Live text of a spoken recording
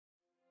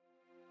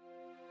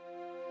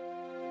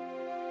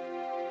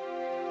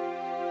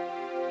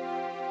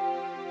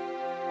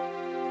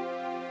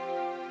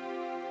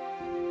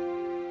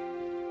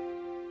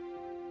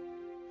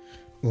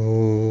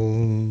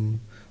Om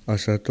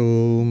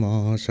Asato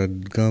Ma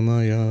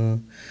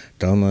Sadgamaya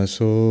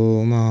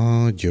Tamaso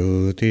Ma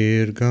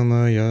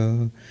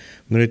Jyotirgamaya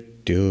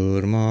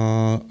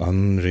Mrityurma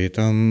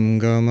Amritam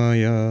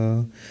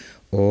Gamaya.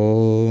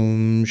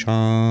 Om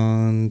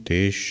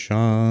Shanti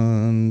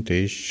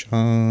Shanti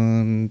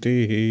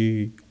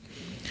Shanti.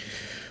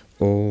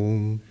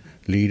 Om,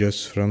 lead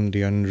us from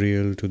the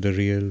unreal to the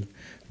real,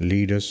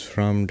 lead us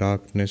from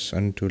darkness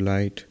unto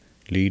light,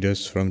 lead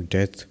us from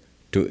death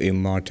to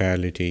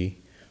immortality.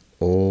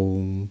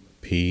 Om,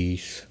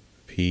 peace,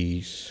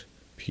 peace,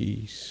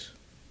 peace.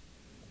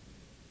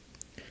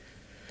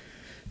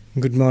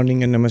 Good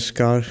morning and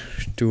namaskar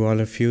to all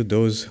of you,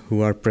 those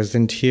who are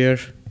present here.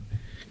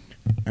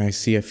 I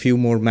see a few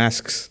more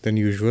masks than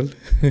usual.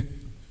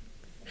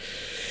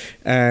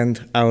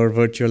 And our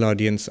virtual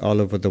audience all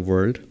over the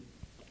world.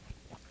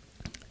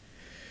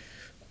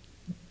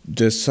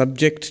 The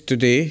subject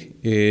today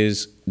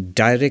is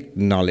direct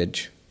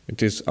knowledge.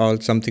 It is all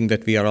something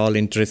that we are all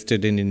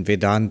interested in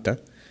Vedanta,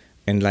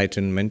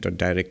 enlightenment or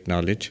direct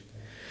knowledge.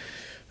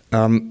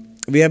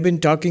 We have been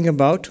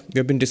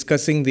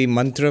discussing the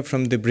mantra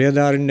from the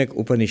Brihadharanyaka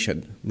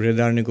Upanishad,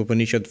 Brihadharanyaka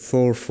Upanishad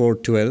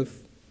 4.4.12,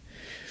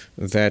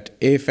 that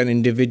if an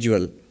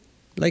individual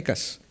like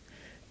us,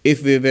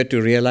 if we were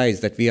to realize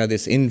that we are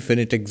this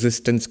infinite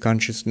existence,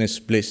 consciousness,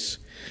 bliss,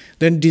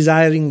 then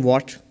desiring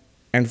what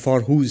and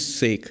for whose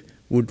sake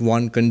would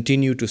one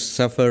continue to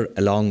suffer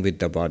along with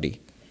the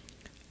body?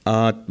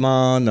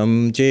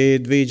 Atmanam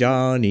ched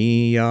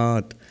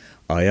vijaniyat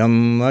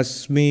ayam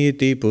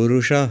asmiti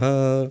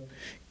purushaha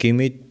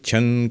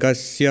kimicchan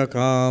kasya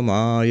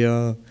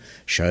kamaya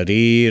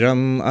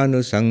shariram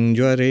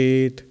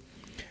anusangjaret.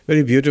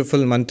 Very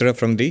beautiful mantra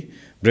from the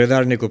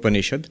Brihadharanyaka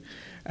Upanishad,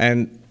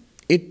 and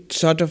it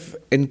sort of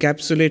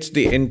encapsulates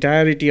the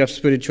entirety of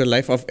spiritual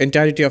life, of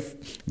entirety of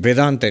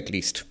Vedanta at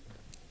least.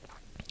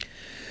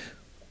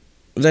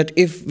 That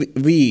if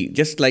we,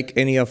 just like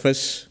any of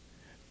us,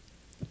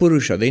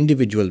 Purusha, the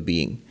individual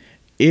being,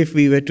 if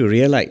we were to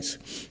realize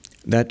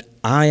that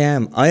I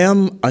am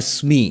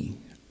asmi.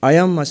 I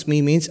am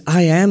asmi means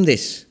I am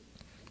this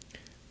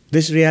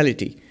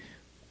reality.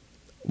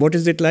 What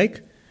is it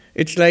like?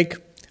 It's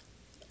like,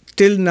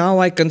 till now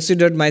I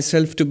considered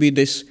myself to be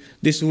this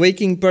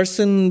waking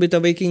person with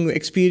a waking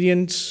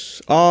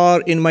experience,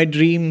 or in my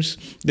dreams,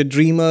 the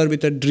dreamer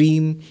with a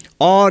dream,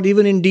 or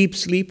even in deep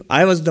sleep.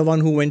 I was the one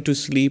who went to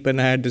sleep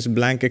and I had this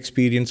blank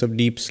experience of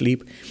deep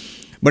sleep.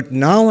 But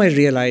now I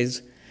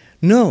realize,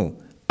 no,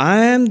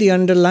 I am the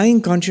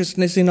underlying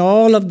consciousness in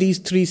all of these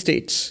three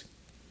states.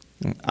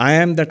 I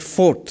am that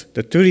fourth,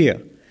 the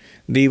Turiya,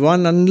 the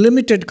one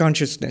unlimited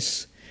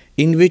consciousness,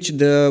 in which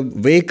the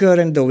waker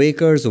and the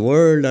waker's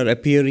world are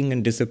appearing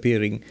and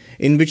disappearing,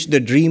 in which the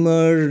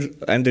dreamer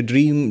and the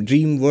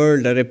dream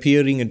world are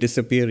appearing and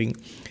disappearing,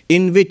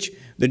 in which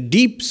the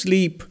deep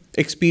sleep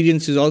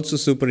experience is also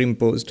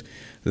superimposed.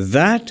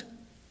 That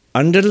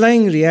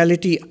underlying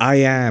reality I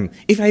am,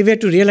 if I were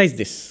to realize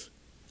this,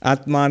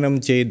 Atmanam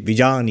ched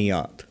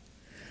vijaniyat,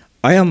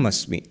 I am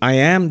asmi, I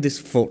am this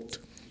fourth.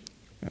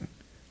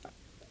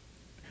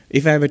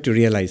 If I were to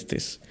realize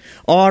this,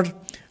 or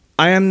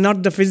I am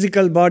not the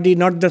physical body,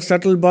 not the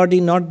subtle body,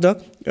 not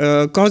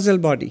the causal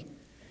body.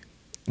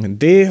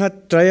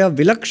 Dehatraya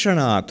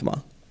vilakshana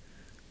atma.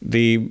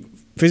 The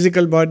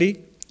physical body,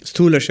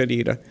 sthula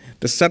sharira.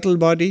 The subtle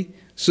body,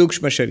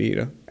 sukshma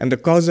sharira. And the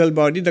causal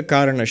body, the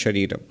karana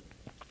sharira.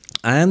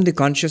 I am the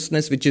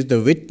consciousness which is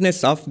the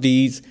witness of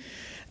these,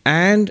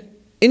 and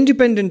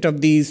independent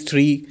of these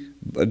three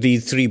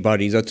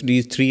bodies, or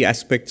these three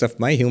aspects of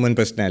my human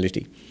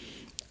personality.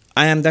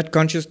 I am that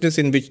consciousness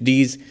in which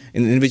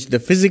the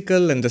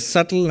physical and the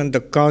subtle and the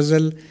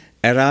causal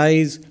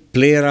arise,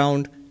 play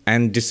around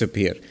and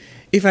disappear.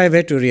 If I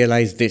were to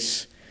realize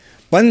this,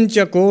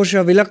 pancha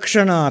kosha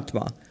vilakshana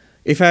atma,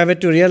 if I were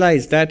to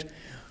realize that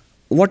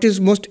what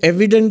is most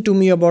evident to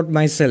me about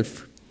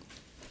myself,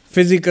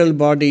 physical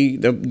body,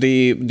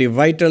 the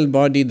vital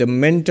body, the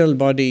mental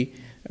body,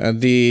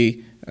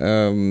 the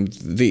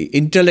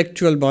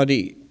intellectual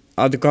body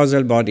or the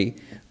causal body,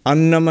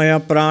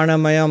 Annamaya,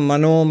 Pranamaya,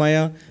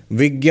 Manomaya,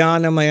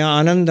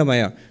 Vijnanamaya,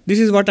 Anandamaya. This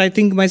is what I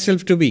think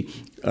myself to be.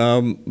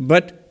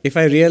 But if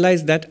I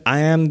realize that I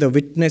am the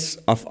witness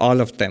of all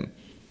of them,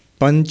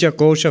 Pancha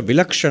Kosha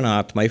Vilakshana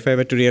Atma, if I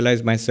were to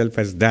realize myself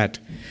as that,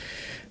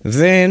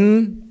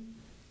 then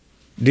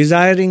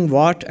desiring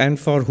what and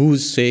for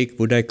whose sake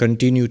would I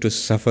continue to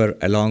suffer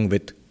along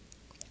with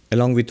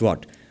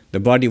what? The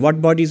body. What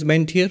body is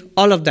meant here?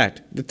 All of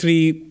that. The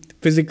three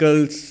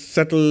physical,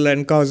 subtle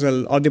and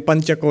causal, or the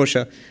pancha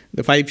kosha,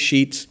 the five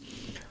sheets,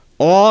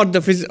 or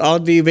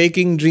the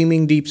waking,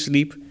 dreaming, deep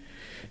sleep.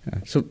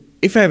 So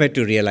if I were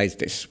to realize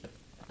this,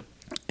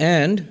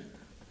 and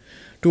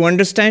to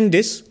understand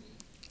this,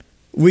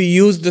 we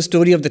use the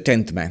story of the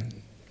 10th man.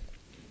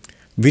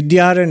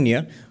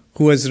 Vidyaranya,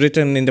 who has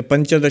written in the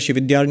Pancadasi,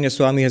 Vidyaranya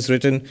Swami has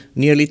written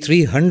nearly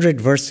 300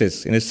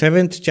 verses in the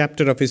 7th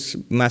chapter of his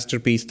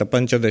masterpiece, the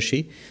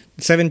Pancadasi,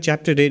 7th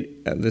chapter,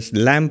 this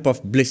lamp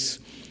of bliss.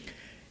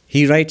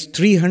 He writes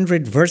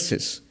 300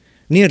 verses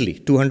nearly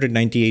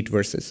 298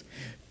 verses,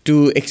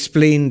 to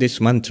explain this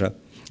mantra.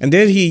 And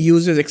there he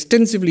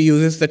extensively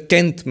uses the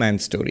 10th man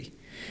story.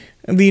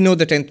 And we know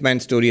the 10th man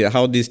story,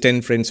 how these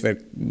 10 friends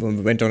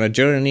went on a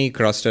journey,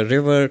 crossed a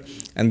river,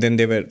 and then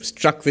they were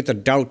struck with a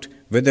doubt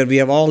whether we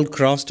have all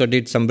crossed or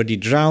did somebody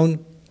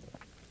drown.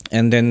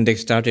 And then they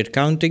started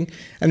counting.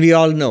 And we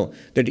all know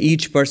that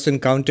each person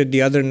counted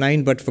the other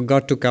 9 but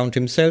forgot to count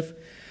himself.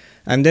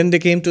 And then they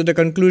came to the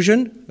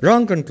conclusion,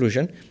 wrong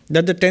conclusion,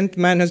 that the 10th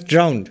man has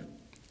drowned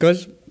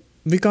because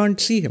we can't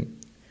see him.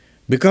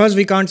 Because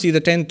we can't see the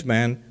 10th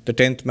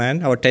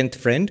man, our 10th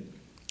friend,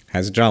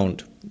 has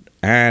drowned.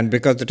 And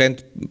because the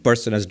 10th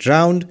person has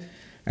drowned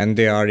and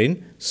they are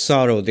in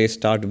sorrow, they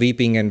start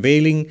weeping and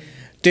wailing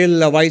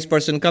till a wise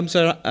person comes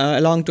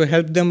along to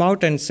help them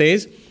out and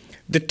says,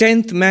 the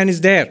 10th man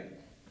is there.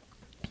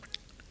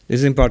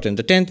 This is important.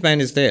 The 10th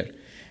man is there.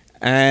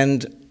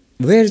 And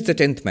where is the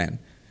 10th man?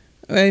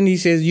 And he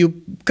says,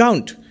 you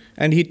count.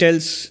 And he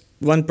tells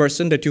one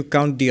person that you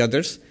count the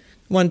others.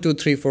 1, 2,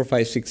 3, 4,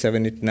 5, 6,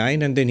 7, 8,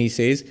 9. And then he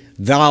says,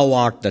 thou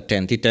art the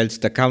 10th. He tells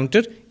the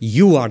counter,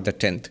 you are the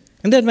 10th.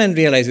 And that man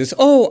realizes,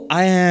 oh,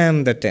 I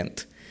am the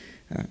 10th.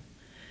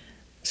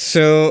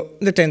 So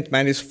the 10th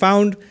man is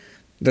found.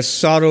 The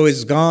sorrow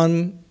is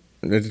gone.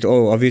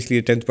 Oh, obviously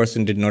the 10th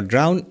person did not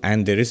drown.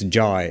 And there is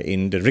joy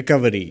in the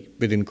recovery,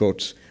 within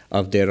quotes,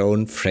 of their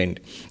own friend.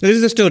 This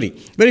is the story.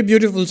 Very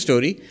beautiful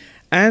story.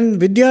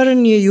 And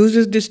Vidyaranya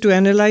uses this to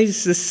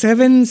analyze the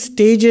 7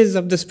 stages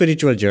of the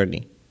spiritual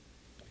journey.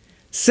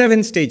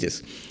 7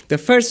 stages. The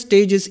first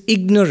stage is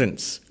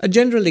ignorance, a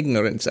general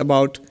ignorance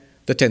about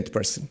the 10th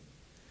person.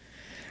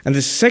 And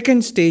the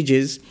second stage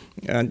is,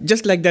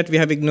 just like that we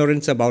have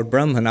ignorance about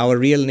Brahman, our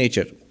real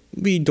nature.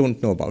 We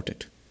don't know about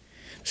it.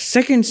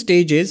 Second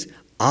stage is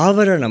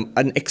avaranam,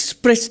 an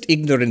expressed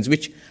ignorance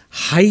which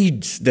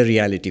hides the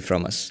reality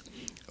from us.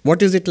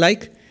 What is it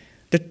like?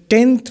 The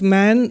 10th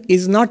man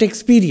is not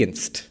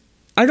experienced.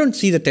 I don't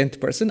see the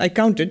 10th person. I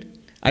counted.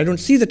 I don't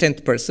see the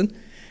 10th person.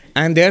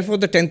 And therefore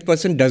the 10th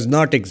person does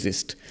not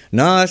exist.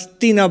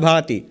 Nasti na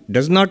bhati,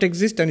 does not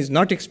exist and is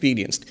not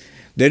experienced.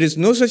 There is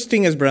no such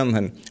thing as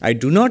Brahman. I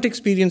do not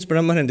experience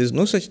Brahman and there is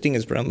no such thing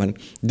as Brahman.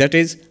 That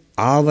is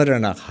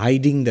avarana,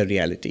 hiding the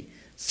reality.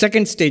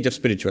 Second stage of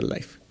spiritual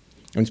life.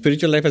 And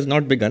spiritual life has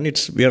not begun.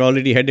 We are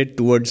already headed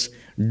towards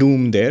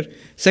doom there.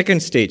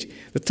 Second stage.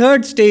 The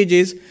third stage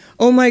is,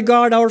 oh my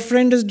God, our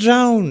friend is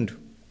drowned.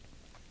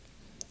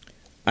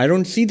 I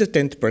don't see the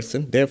 10th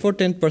person. Therefore,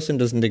 10th person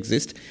doesn't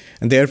exist.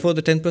 And therefore,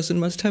 the 10th person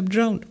must have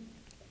drowned.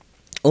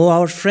 Oh,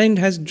 our friend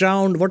has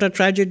drowned. What a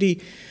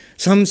tragedy.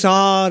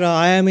 Samsara,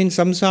 I am in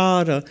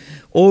samsara.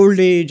 Old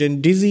age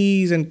and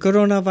disease and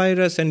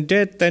coronavirus and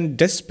death and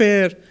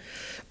despair.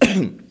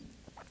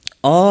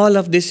 All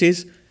of this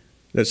is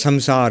the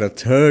samsara,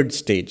 third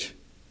stage.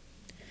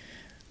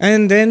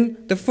 And then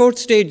the fourth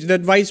stage,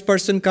 that wise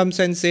person comes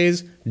and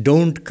says,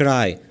 don't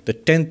cry. The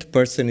 10th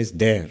person is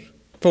there.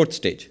 Fourth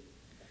stage.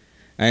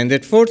 And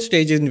that fourth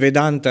stage is in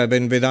Vedanta,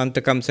 when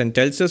Vedanta comes and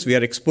tells us, we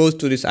are exposed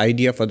to this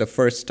idea for the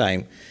first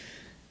time.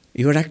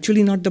 You are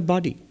actually not the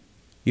body.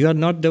 You are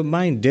not the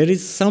mind. There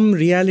is some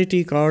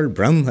reality called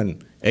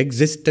Brahman,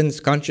 existence,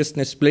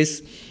 consciousness,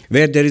 bliss,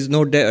 where there is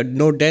no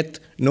death,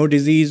 no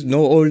disease, no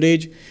old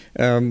age,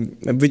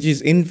 which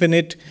is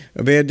infinite,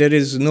 where there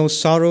is no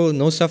sorrow,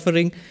 no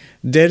suffering.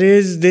 There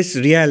is this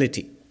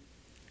reality.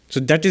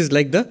 So that is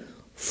like the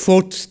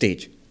fourth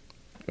stage.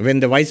 When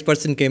the wise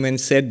person came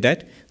and said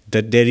that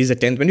there is a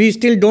 10th person. We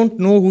still don't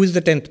know who is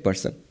the 10th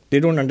person.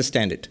 They don't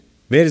understand it.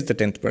 Where is the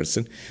 10th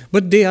person?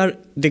 But they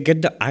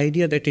get the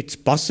idea that it's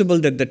possible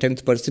that the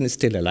 10th person is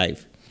still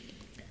alive.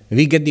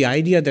 We get the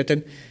idea that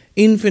an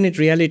infinite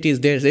reality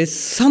is there. There is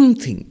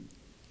something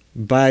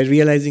by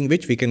realizing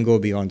which we can go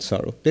beyond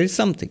sorrow. There is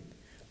something.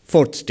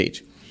 Fourth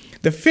stage.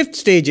 The fifth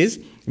stage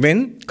is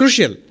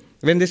crucial,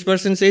 when this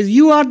person says,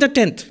 you are the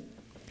 10th.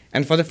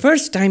 And for the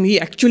first time, he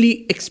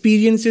actually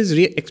experiences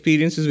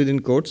within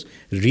quotes,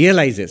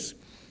 realizes,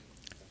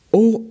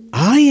 oh,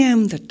 I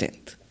am the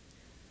 10th.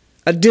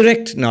 A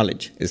direct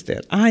knowledge is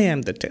there. I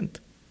am the 10th.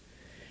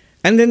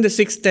 And then the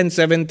 6th and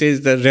 7th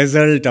is the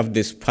result of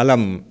this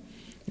phalam,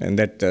 and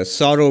that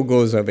sorrow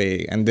goes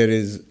away and there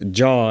is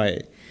joy.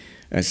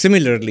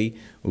 Similarly,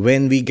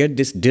 when we get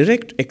this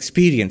direct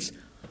experience,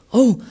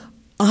 oh,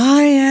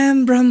 I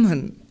am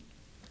Brahman.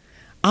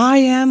 I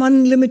am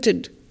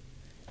unlimited.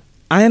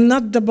 I am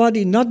not the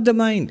body, not the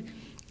mind.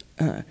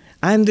 I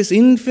am this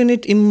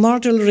infinite,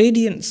 immortal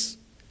radiance,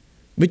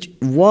 which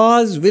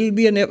was, will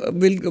be, and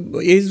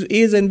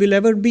is and will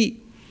ever be.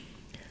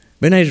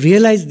 When I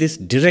realize this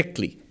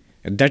directly,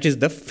 that is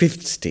the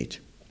fifth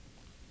stage.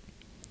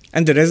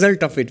 And the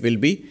result of it will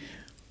be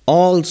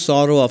all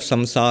sorrow of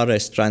samsara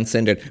is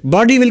transcended.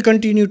 Body will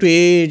continue to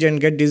age and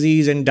get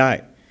disease and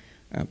die.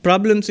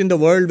 Problems in the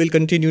world will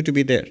continue to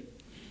be there.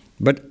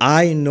 But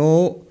I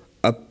know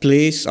a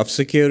place of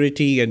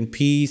security and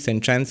peace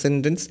and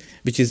transcendence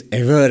which is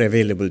ever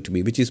available to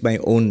me, which is my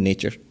own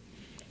nature.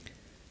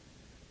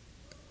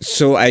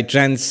 So I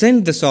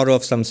transcend the sorrow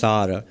of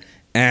samsara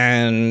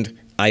and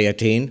I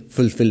attain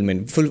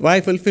fulfillment. Why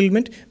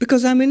fulfillment?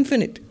 Because I'm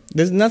infinite.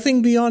 There's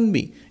nothing beyond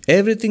me.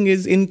 Everything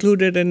is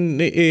included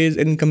and is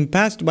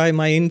encompassed by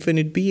my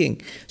infinite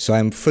being. So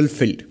I'm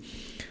fulfilled.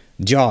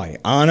 Joy,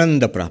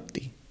 ananda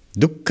prapti.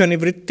 Dukkha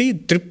nivritti,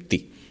 tripti.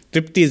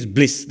 Tripti is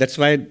bliss. That's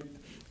why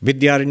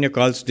Vidyaranya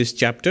calls this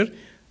chapter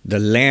the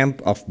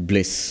lamp of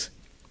bliss.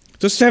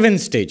 So 7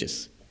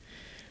 stages.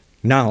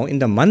 Now in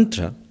the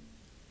mantra,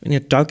 when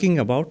you're talking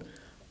about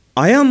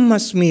Ayam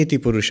asmi iti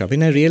purusha,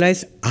 when I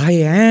realize I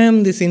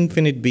am this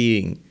infinite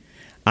being,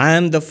 I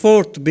am the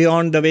 4th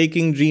beyond the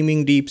waking,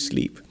 dreaming, deep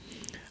sleep.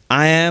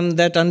 I am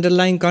that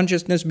underlying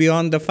consciousness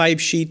beyond the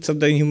 5 sheaths of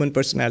the human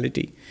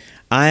personality.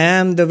 I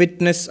am the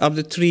witness of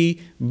the 3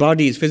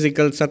 bodies,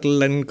 physical,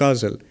 subtle and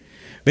causal.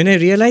 When I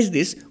realize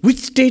this, which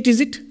state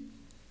is it?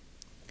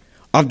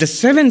 Of the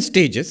 7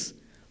 stages,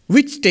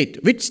 which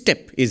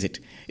step is it?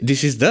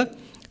 This is the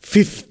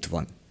 5th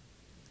one.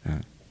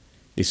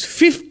 This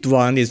 5th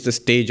one is the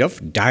stage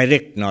of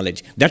direct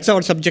knowledge. That's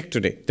our subject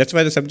today. That's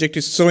why the subject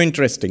is so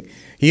interesting.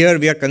 Here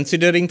we are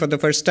considering for the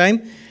first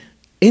time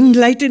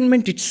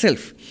enlightenment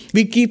itself.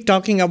 We keep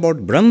talking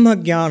about Brahma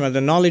Jnana,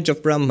 the knowledge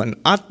of Brahman,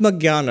 Atma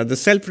Jnana, the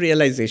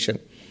self-realization,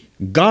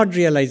 God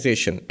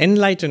realization,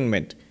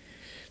 enlightenment.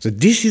 So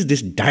this is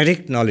this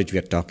direct knowledge we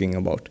are talking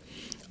about.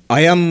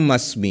 Ayam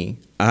asmi,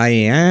 I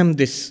am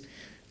this.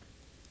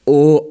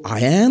 Oh,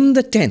 I am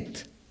the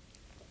 10th.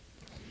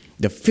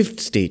 The 5th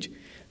stage.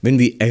 When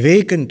we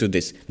awaken to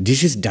this,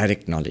 this is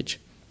direct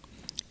knowledge.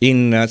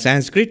 In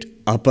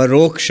Sanskrit,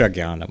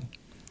 Aparoksha-Jnanam.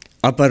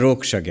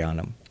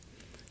 Aparoksha-Jnanam.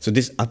 So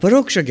this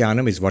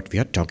Aparoksha-Jnanam is what we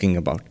are talking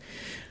about.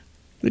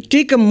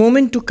 Take a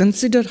moment to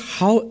consider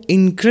how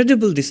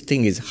incredible this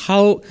thing is,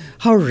 how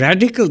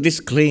radical this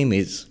claim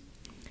is.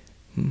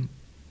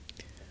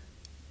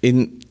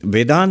 In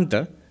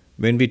Vedanta,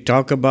 when we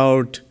talk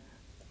about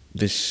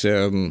this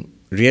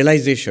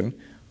realization,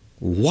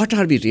 what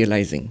are we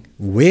realizing?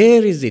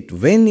 Where is it?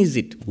 When is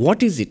it?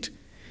 What is it?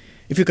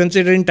 If you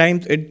consider in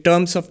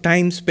terms of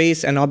time,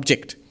 space, and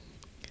object.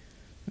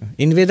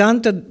 In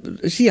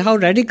Vedanta, see how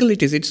radical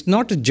it is. It's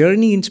not a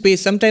journey in space.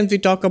 Sometimes we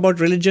talk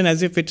about religion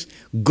as if it's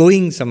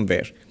going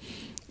somewhere.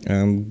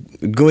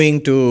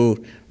 Going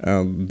to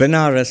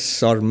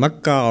Benares or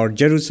Mecca or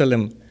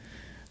Jerusalem.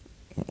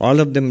 All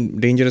of them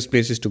dangerous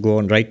places to go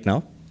on right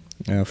now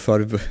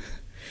for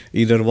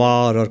either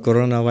war or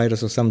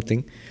coronavirus or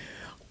something.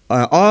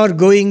 Or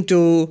going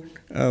to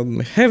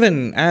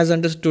heaven as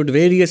understood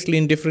variously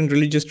in different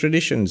religious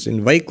traditions.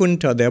 In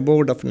Vaikuntha, the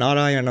abode of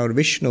Narayana or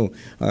Vishnu,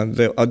 or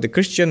the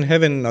Christian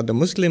heaven or the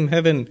Muslim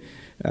heaven,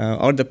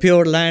 or the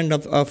pure land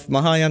of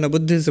Mahayana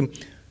Buddhism.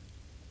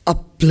 A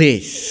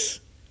place.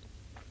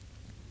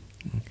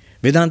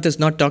 Vedanta is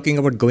not talking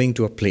about going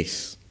to a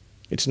place.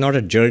 It's not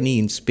a journey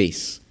in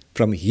space,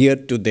 from here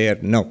to there,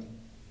 no.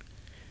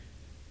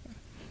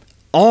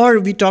 Or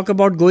we talk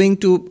about going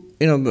to,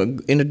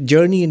 in a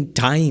journey in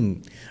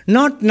time.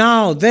 Not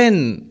now,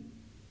 then.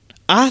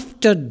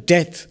 After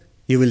death,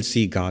 you will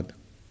see God.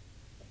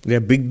 There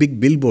are big, big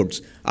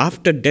billboards.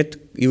 After death,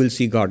 you will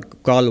see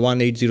God. Call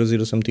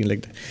 1800, something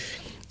like that.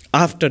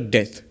 After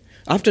death.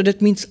 After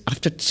death means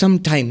after some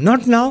time.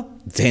 Not now,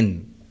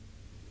 then.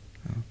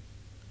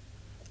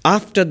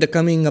 After the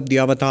coming of the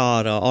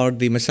avatar or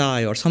the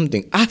Messiah or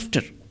something.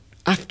 After.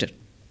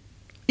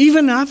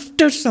 Even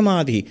after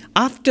samadhi,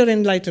 after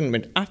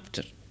enlightenment,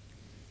 after.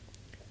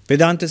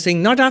 Vedanta is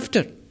saying, not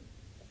after.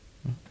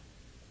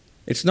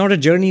 It's not a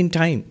journey in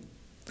time.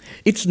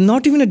 It's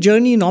not even a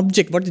journey in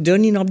object. What the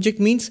journey in object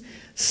means?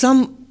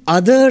 Some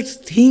other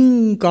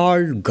thing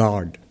called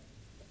God.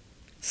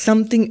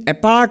 Something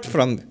apart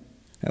from.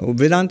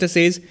 Vedanta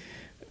says,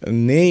 na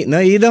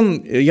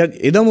idam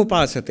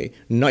upasate.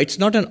 No, it's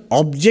not an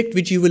object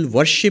which you will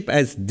worship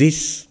as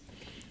this.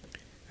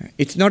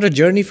 It's not a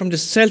journey from the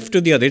self to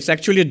the other. It's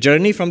actually a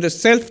journey from the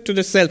self to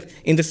the self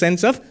in the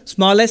sense of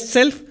small s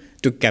self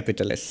to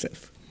capital S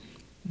self.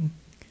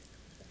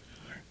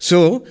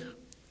 So,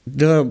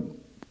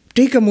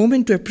 take a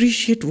moment to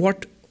appreciate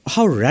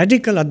how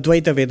radical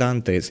Advaita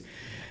Vedanta is.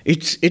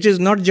 It is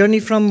not journey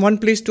from one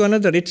place to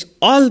another. It's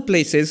all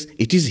places.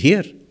 It is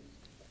here.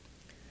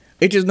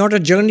 It is not a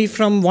journey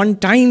from one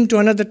time to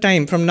another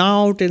time, from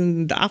now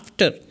till the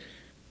after.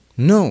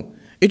 No.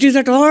 It is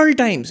at all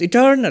times,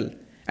 eternal.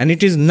 And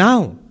it is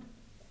now.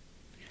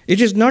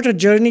 It is not a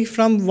journey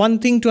from one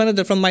thing to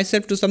another, from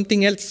myself to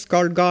something else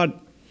called God.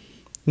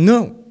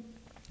 No.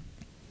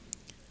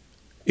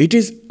 It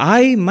is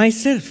I,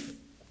 myself,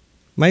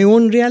 my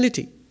own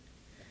reality.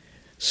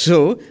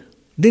 So,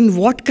 then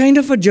what kind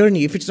of a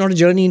journey? If it's not a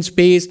journey in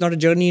space, not a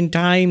journey in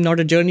time, not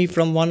a journey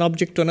from one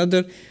object to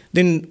another,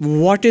 then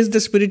what is the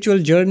spiritual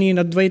journey in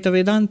Advaita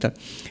Vedanta?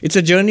 It's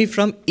a journey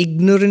from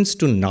ignorance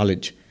to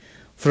knowledge,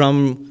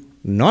 from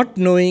not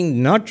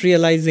knowing, not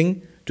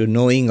realizing, to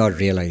knowing or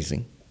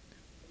realizing.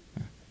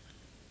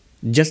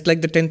 Just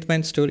like the 10th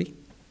man story.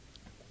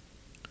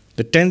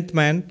 The 10th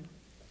man,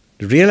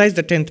 realize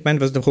the 10th man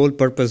was the whole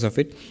purpose of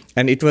it,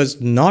 and it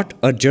was not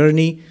a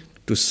journey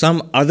to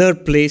some other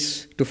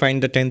place to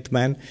find the 10th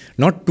man,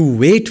 not to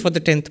wait for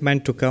the 10th man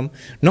to come,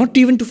 not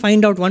even to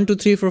find out 1, 2,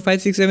 3, 4,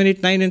 5, 6, 7,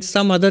 8, 9, and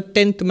some other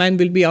 10th man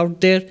will be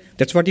out there.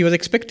 That's what he was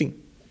expecting.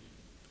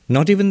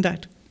 Not even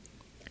that.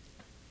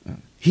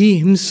 He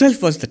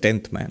himself was the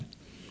 10th man.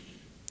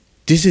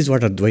 This is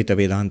what Advaita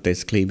Vedanta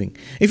is claiming.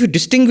 If you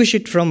distinguish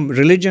it from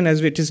religion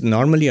as it is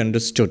normally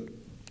understood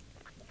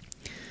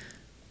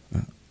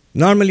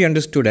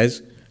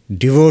as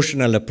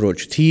devotional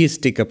approach,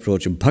 theistic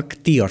approach,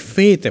 bhakti or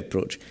faith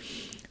approach,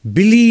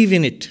 believe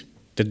in it,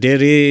 that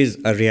there is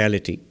a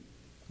reality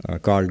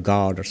called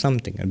God or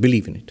something, and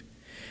believe in it.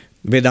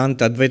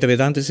 Vedanta, Advaita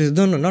Vedanta says,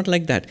 no, not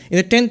like that. In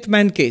the 10th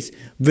man case,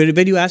 where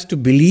you ask to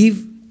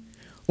believe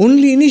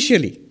only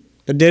initially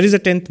that there is a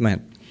 10th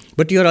man,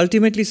 but you are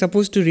ultimately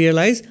supposed to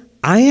realize,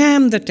 I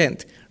am the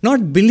 10th,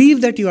 not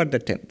believe that you are the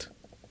 10th.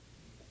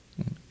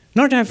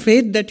 Not have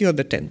faith that you are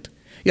the 10th.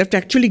 You have to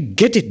actually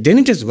get it, then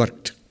it has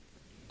worked.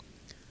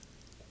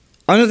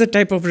 Another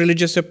type of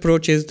religious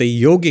approach is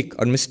the yogic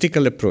or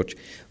mystical approach,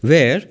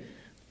 where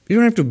you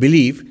don't have to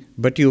believe,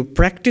 but you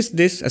practice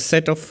this, a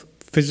set of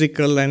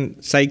physical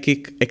and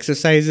psychic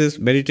exercises,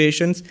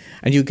 meditations,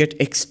 and you get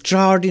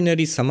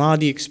extraordinary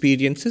samadhi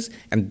experiences,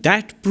 and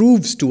that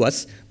proves to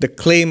us the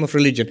claim of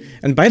religion.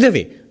 And by the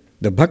way,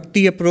 the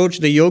bhakti approach,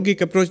 the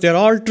yogic approach, they're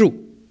all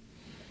true.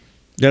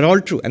 They're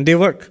all true, and they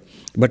work.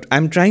 But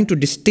I'm trying to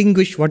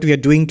distinguish what we are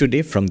doing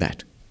today from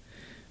that.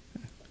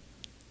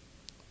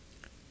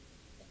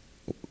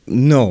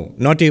 No,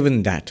 not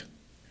even that.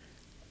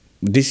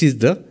 This is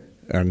the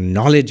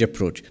knowledge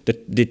approach.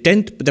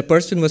 The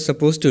person was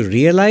supposed to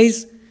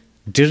realize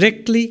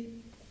directly,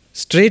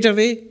 straight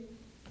away,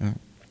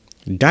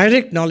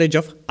 direct knowledge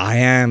of I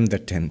am the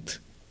 10th.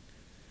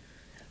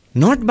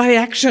 Not by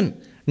action,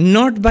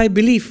 not by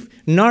belief,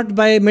 not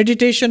by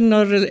meditation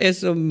or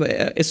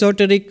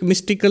esoteric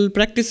mystical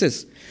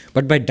practices,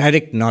 but by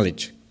direct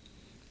knowledge.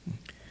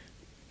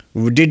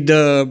 Did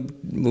the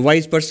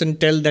wise person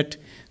tell that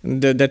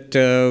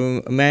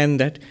man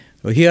that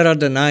here are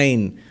the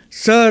 9,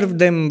 serve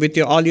them with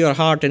all your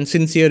heart and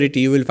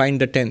sincerity, you will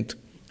find the 10th?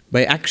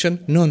 By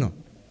action? No.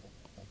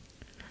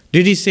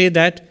 Did he say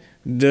that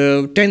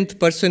the 10th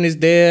person is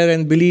there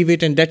and believe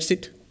it and that's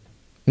it?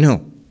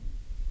 No.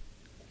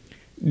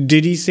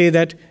 Did he say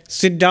that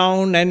sit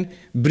down and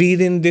breathe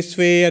in this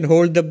way and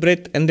hold the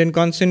breath and then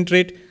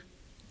concentrate?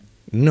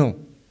 No.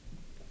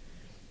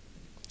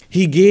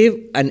 He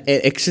gave an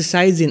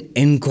exercise in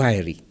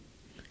inquiry.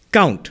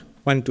 Count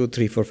 1, 2,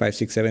 3, 4, 5,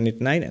 6, 7,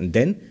 8, 9, and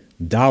then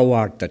thou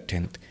art the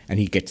 10th, and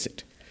he gets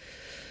it.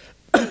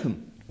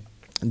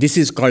 This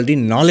is called the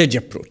knowledge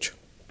approach,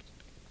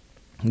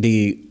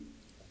 the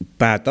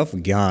path of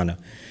jnana,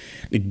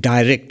 the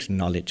direct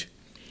knowledge.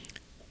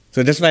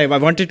 So that's why I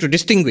wanted to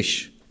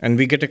distinguish, and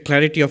we get a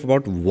clarity of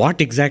about what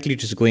exactly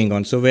it is going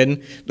on. So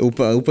when the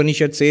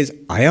Upanishad says,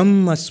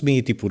 Ayam asmi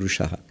iti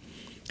purushaha,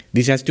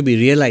 this has to be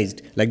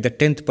realized, like the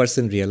 10th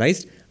person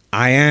realized,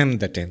 I am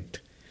the 10th.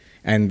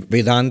 And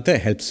Vedanta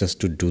helps us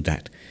to do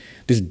that.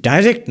 This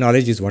direct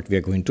knowledge is what we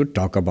are going to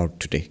talk about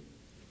today.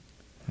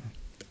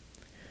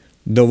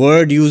 The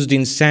word used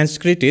in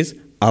Sanskrit is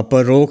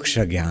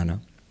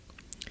Aparoksha-Jnana.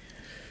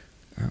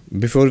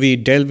 Before we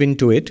delve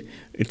into it,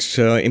 it's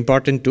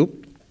important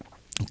to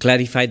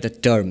clarify the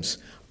terms.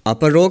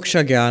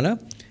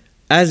 Aparoksha-Jnana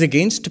as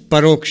against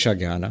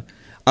Paroksha-Jnana.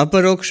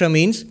 Aparoksha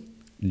means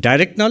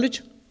direct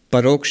knowledge,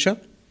 Paroksha,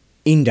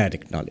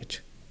 indirect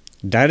knowledge.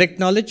 Direct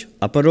knowledge,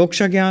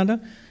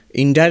 Aparoksha-Jnana.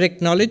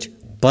 Indirect knowledge,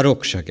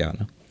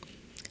 Paroksha-Jnana.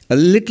 A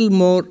little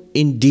more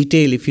in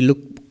detail if you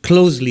look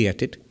closely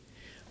at it.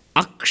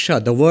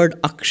 Aksha, the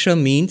word aksha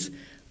means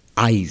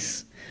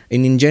eyes.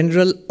 And in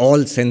general,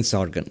 all sense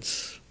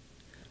organs.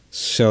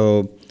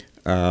 So,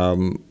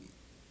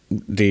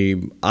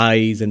 the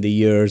eyes and the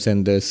ears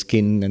and the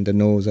skin and the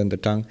nose and the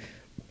tongue,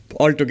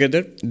 all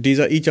together, these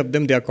are each of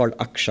them, they are called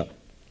aksha.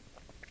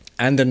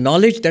 And the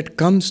knowledge that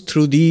comes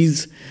through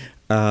these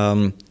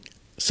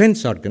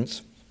sense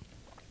organs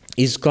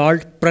is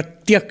called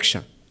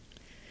pratyaksha.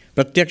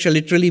 Pratyaksha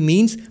literally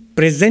means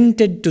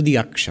presented to the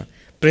aksha,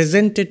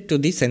 presented to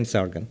the sense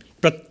organ.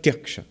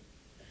 Pratyaksha.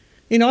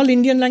 In all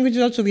Indian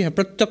languages also we have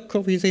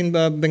pratyakha, we say in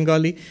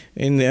Bengali,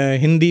 in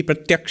Hindi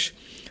pratyaksh.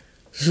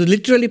 So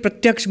literally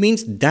pratyaksh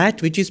means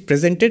that which is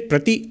presented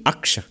prati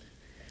aksha,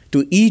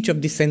 to each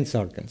of the sense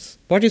organs.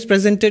 What is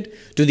presented?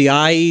 To the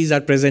eyes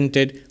are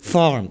presented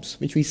forms,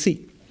 which we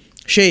see,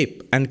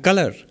 shape and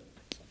color.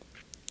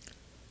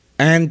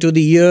 And to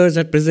the ears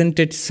are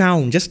presented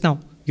sound. Just now,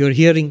 you're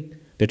hearing,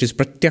 that is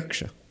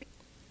pratyaksha.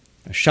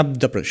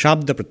 Shabda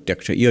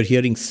pratyaksha, you're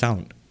hearing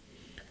sound.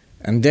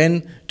 And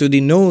then to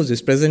the nose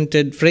is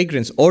presented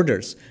fragrance,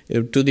 odors.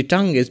 To the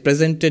tongue is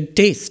presented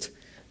taste.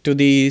 To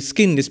the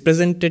skin is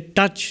presented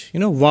touch,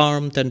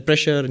 warmth and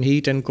pressure and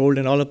heat and cold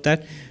and all of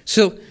that.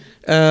 So,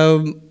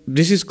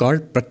 this is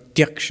called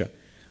pratyaksha.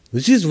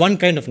 This is one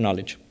kind of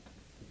knowledge.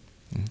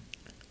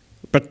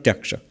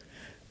 Pratyaksha.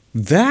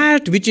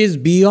 that which is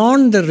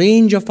beyond the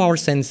range of our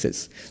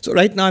senses. So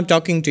right now I'm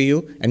talking to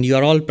you and you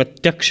are all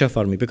pratyaksha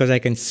for me because I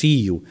can see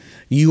you.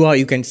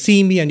 You can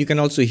see me and you can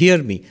also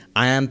hear me.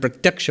 I am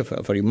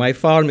pratyaksha for you. My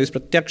form is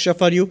pratyaksha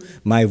for you.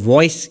 My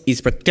voice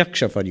is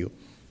pratyaksha for you.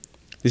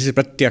 This is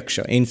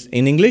pratyaksha.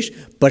 In English,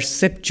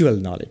 perceptual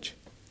knowledge.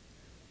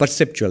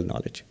 Perceptual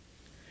knowledge.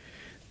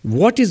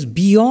 What is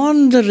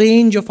beyond the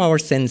range of our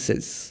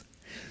senses?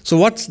 So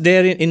what's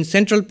there in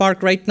Central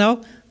Park right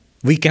now?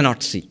 We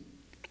cannot see.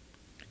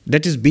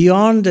 That is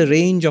beyond the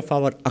range of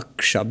our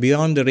aksha,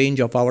 beyond the range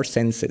of our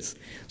senses.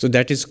 So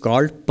that is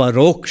called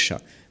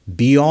paroksha,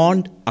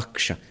 beyond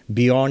aksha,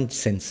 beyond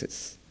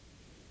senses.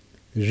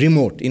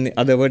 Remote. In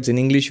other words, in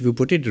English, if you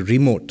put it,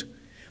 remote.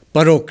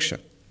 Paroksha.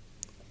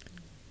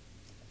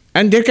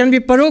 And there can be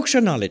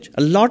paroksha knowledge.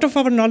 A lot of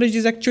our knowledge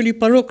is actually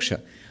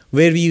paroksha,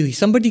 where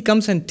somebody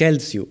comes and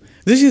tells you,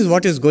 this is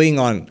what is going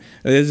on.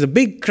 There's a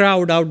big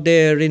crowd out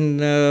there in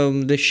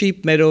the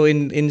sheep meadow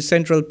in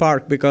Central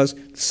Park because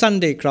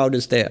Sunday crowd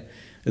is there.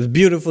 It's a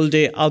beautiful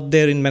day out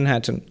there in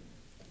Manhattan.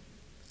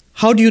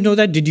 How do you know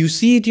that? Did you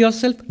see it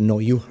yourself? No,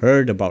 you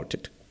heard about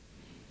it.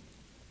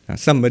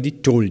 Somebody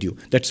told you.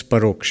 That's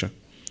paroksha.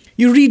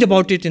 You read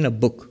about it in a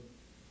book.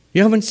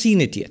 You haven't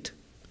seen it yet.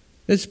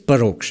 It's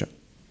paroksha.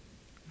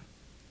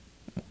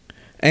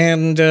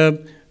 And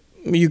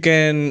you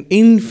can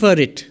infer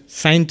it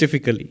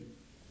scientifically.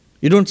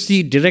 You don't see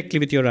it directly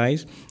with your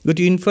eyes, but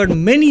you infer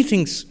many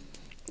things.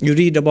 You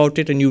read about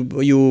it and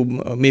you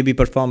maybe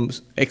perform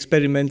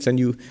experiments and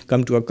you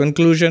come to a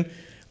conclusion.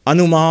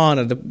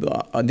 Anumana,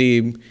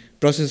 the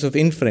process of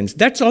inference,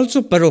 that's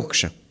also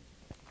paroksha,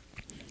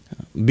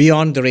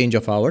 beyond the range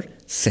of our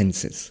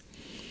senses.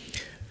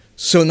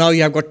 So now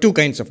you have got two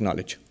kinds of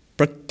knowledge,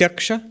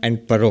 pratyaksha and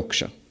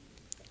paroksha.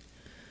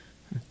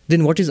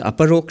 Then what is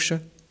aparoksha?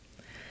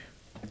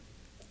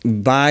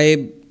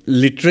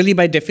 Literally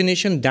by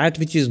definition, that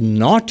which is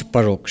not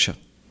paroksha,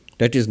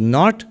 that is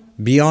not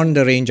beyond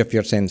the range of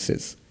your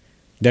senses,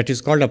 that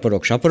is called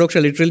aparoksha. Aparoksha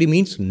literally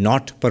means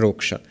not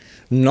paroksha,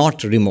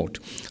 not remote.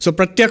 So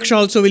pratyaksha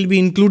also will be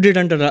included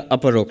under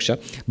aparoksha,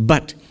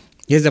 but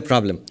here's the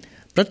problem.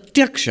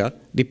 Pratyaksha,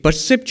 the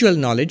perceptual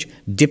knowledge,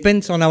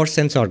 depends on our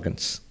sense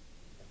organs.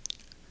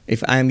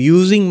 If I am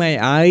using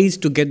my eyes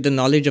to get the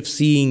knowledge of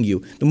seeing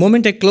you, the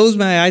moment I close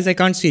my eyes, I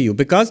can't see you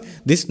because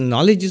this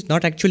knowledge is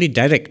not actually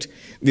direct.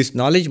 This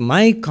knowledge,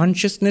 my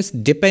consciousness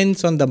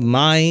depends on the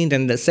mind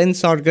and the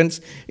sense organs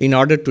in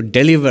order to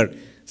deliver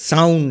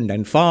sound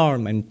and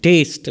form and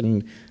taste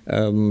and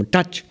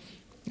touch,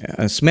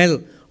 smell.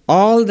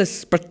 All the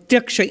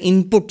pratyaksha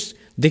inputs,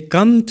 they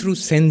come through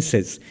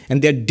senses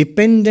and they are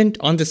dependent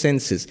on the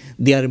senses.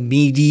 They are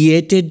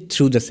mediated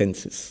through the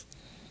senses.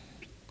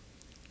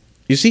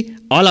 You see,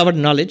 all our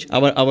knowledge,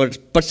 our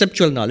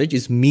perceptual knowledge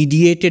is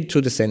mediated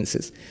through the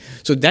senses.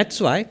 So that's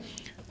why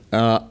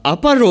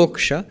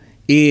aparoksha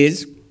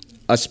is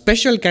a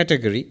special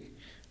category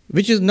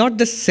which is not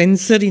the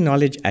sensory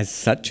knowledge as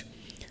such,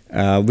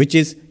 which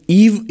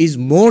is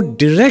more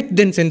direct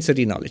than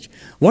sensory knowledge.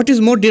 What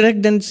is more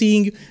direct than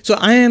seeing you? So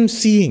I am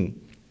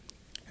seeing.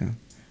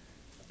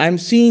 I'm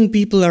seeing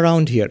people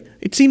around here.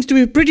 It seems to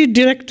be pretty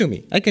direct to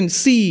me. I can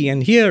see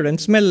and hear and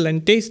smell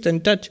and taste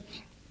and touch.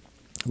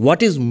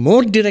 What is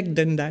more direct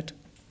than that?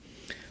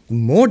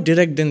 More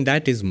direct than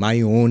that is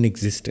my own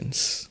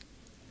existence.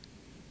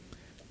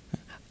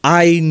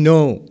 I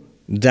know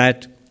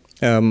that,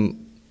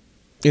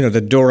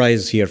 the Dora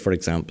is here, for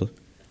example.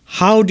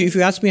 If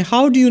you ask me,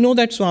 how do you know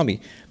that, Swami?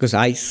 Because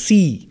I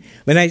see.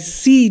 When I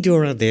see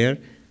Dora there,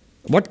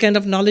 what kind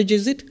of knowledge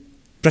is it?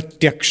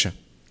 Pratyaksha.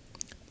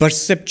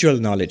 Perceptual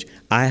knowledge.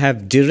 I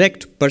have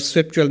direct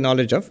perceptual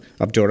knowledge of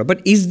Dora.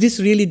 But is this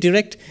really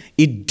direct?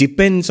 It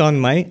depends on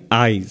my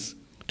eyes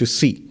to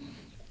see.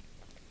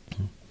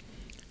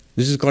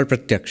 This is called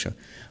pratyaksha.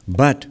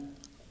 But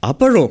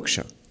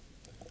aparoksha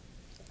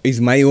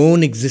is my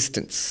own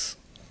existence.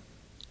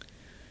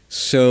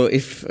 So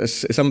if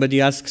somebody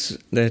asks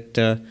that,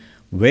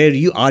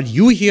 are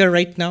you here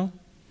right now?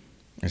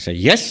 I say,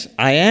 yes,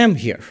 I am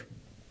here.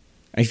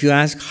 If you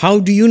ask, how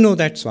do you know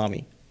that,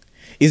 Swami?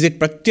 Is it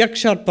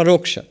pratyaksha or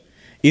paroksha?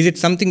 Is it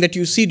something that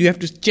you see? Do you have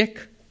to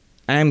check,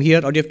 I am here,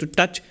 or do you have to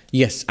touch?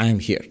 Yes, I am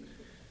here.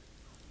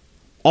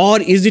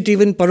 Or is it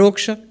even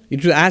paroksha?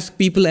 If you ask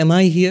people, am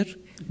I here?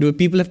 Do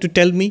people have to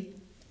tell me?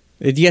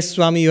 Yes,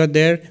 Swami, you are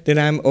there.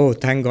 Then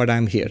thank God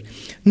I'm here.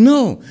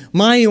 No,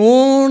 my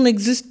own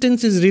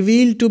existence is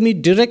revealed to me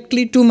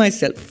directly to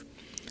myself.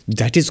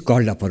 That is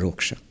called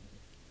aparoksha.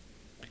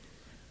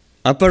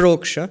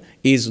 Aparoksha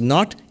is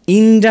not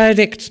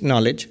indirect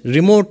knowledge,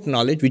 remote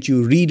knowledge, which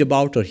you read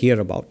about or hear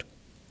about.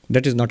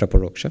 That is not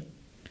aparoksha.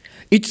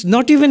 It's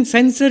not even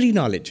sensory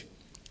knowledge,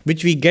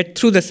 which we get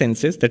through the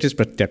senses, that is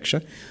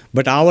pratyaksha.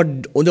 But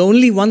the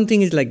only one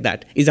thing is like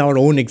that, is our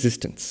own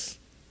existence.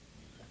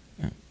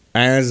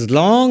 As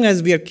long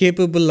as we are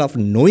capable of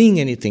knowing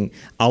anything,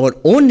 our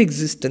own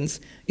existence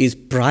is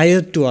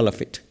prior to all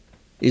of it,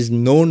 is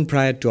known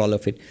prior to all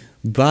of it,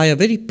 by a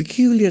very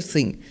peculiar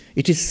thing.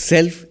 It is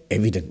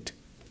self-evident.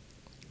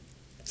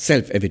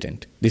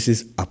 Self-evident. This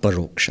is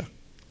aparoksha.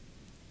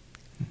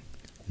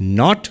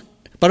 not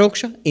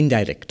paroksha,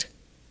 indirect.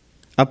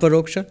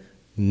 Aparoksha,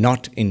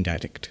 not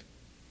indirect.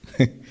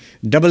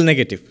 Double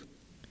negative.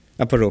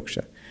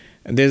 Aparoksha.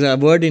 There's a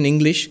word in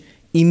English,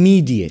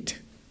 immediate.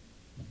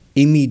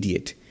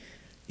 Immediate.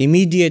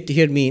 Immediate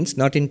here means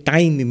not in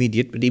time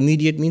immediate, but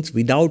immediate means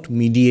without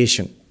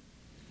mediation,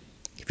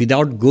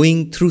 without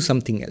going through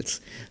something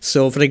else.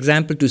 So, for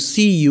example, to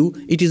see you,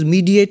 it is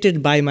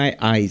mediated by my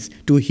eyes.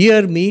 To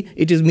hear me,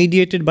 it is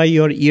mediated by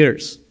your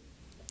ears.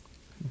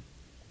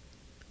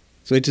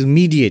 So it is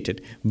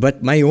mediated.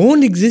 But my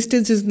own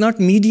existence is not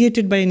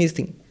mediated by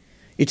anything.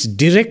 It's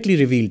directly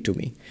revealed to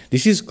me.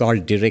 This is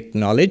called direct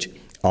knowledge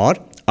or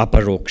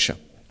aparoksha.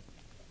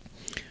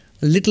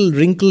 A little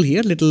wrinkle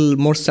here, little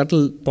more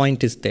subtle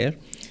point is there,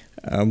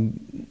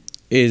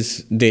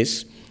 is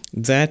this,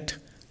 that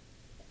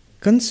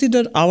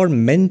consider our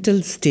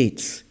mental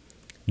states,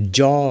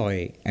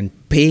 joy and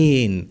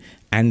pain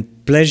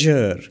and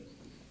pleasure,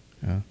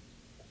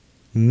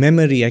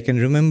 memory, I can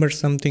remember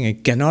something, I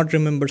cannot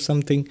remember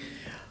something,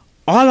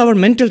 all our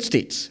mental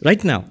states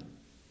right now.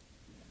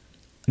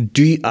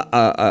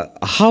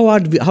 How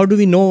do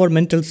we know our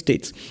mental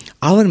states?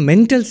 Our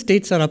mental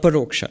states are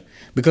aparoksha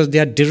because they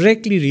are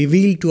directly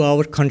revealed to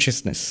our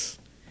consciousness.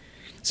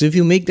 So if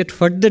you make that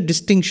further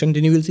distinction,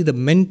 then you will see the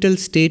mental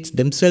states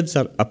themselves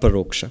are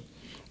aparoksha.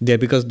 They are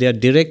because they are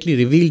directly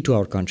revealed to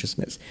our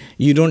consciousness.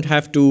 You don't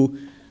have to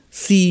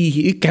see,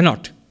 you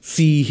cannot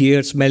see,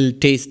 hear, smell,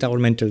 taste our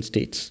mental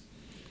states.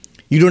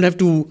 You don't have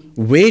to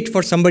wait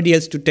for somebody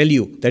else to tell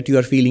you that you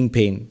are feeling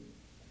pain.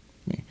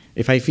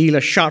 If I feel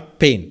a sharp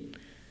pain,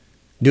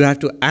 do I have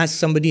to ask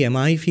somebody, am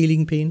I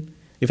feeling pain?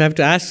 If I have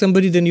to ask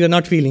somebody, then you are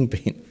not feeling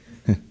pain.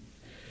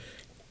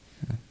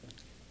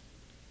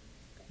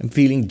 I'm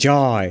feeling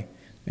joy.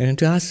 And I have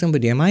to ask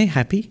somebody, am I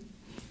happy?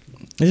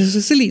 This is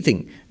a silly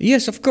thing.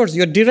 Yes, of course,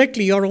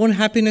 your own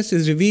happiness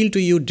is revealed to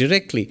you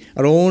directly.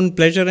 Our own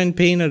pleasure and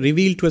pain are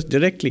revealed to us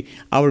directly.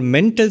 Our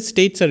mental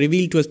states are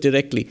revealed to us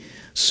directly.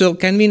 So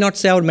can we not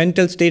say our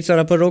mental states are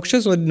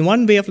aparoksha? So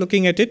one way of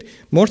looking at it,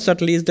 more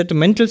subtly, is that the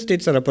mental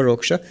states are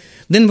aparoksha.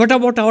 Then what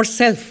about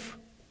ourself?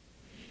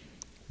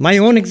 My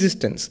own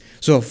existence.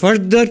 So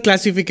further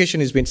classification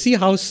has been. See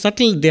how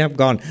subtle they have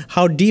gone,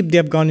 how deep they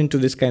have gone into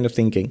this kind of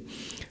thinking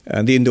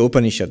in the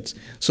Upanishads.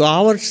 So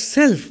our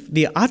self,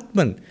 the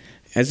Atman,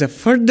 has a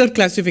further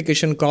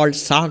classification called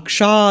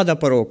sakshad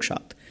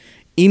aparokshat,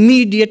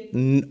 immediate,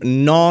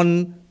 non-indirect.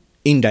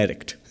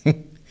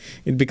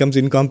 It becomes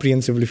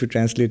incomprehensible if you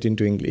translate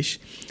into English.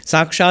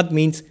 Sakshad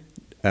means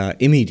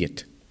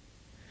immediate,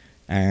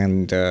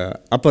 and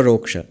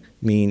aparoksha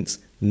means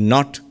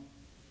not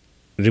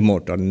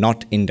remote or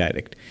not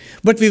indirect.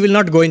 But we will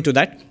not go into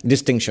that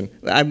distinction.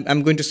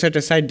 I'm going to set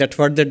aside that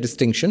further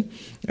distinction.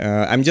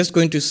 I'm just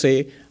going to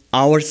say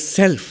our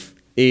self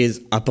is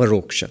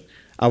aparoksha.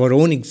 Our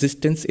own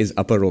existence is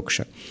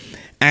aparoksha.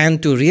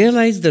 And to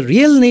realize the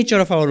real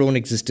nature of our own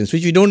existence,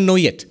 which we don't know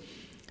yet,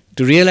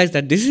 to realize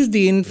that this is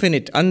the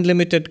infinite,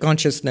 unlimited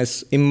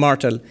consciousness,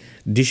 immortal,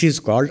 this is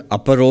called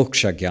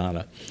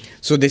Aparoksha-Jnana.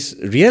 So this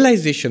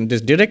realization,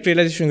 this direct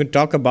realization we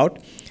talk about,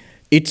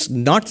 it's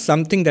not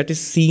something that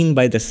is seen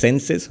by the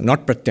senses,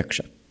 not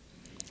pratyaksha.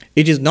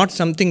 It is not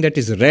something that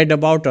is read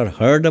about or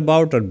heard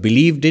about or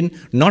believed in,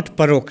 not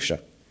paroksha.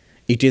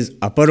 It is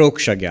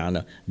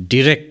Aparoksha-Jnana,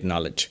 direct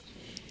knowledge.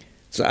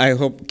 So I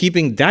hope,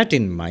 keeping that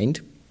in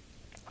mind,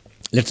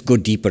 let's go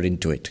deeper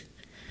into it.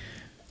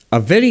 A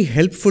very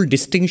helpful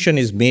distinction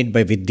is made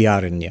by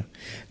Vidyaranya.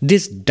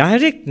 This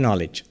direct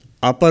knowledge,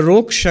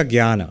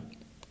 Aparoksha-Jnana,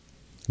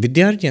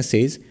 Vidyaranya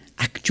says,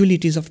 actually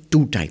it is of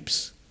two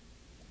types.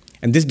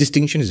 And this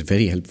distinction is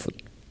very helpful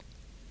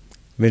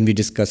when we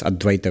discuss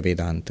Advaita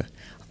Vedanta.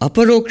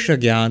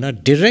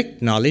 Aparoksha-Jnana,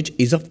 direct knowledge,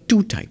 is of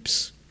two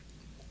types.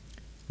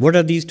 What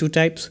are these two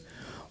types?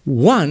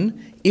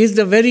 One is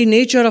the very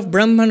nature of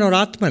Brahman or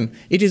Atman.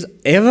 It is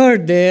ever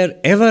there,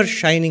 ever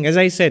shining. As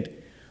I said,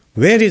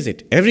 where is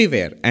it?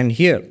 Everywhere and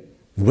here.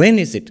 When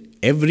is it?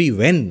 Every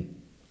when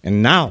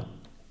and now.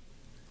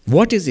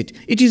 What is it?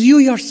 It is you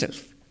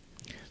yourself.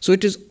 So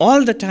it is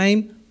all the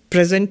time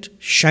present,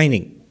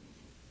 shining.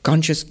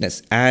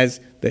 Consciousness as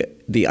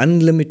the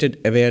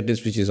unlimited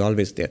awareness which is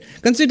always there.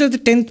 Consider the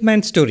 10th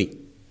man story.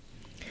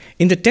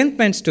 In the 10th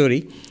man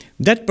story,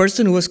 that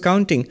person who was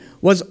counting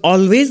was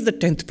always the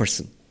 10th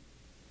person.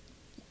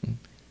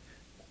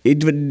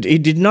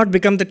 It did not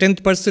become the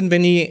 10th person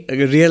when he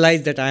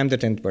realized that I am the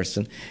 10th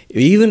person.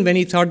 Even when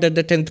he thought that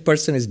the 10th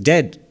person is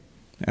dead,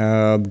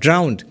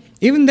 drowned,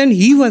 even then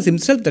he was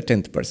himself the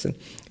 10th person.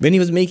 When he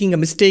was making a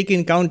mistake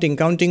in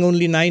counting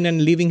only 9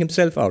 and leaving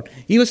himself out,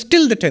 he was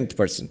still the 10th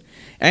person.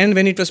 And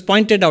when it was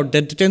pointed out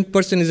that the 10th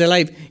person is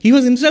alive, he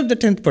was himself the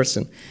 10th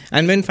person.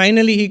 And when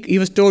finally he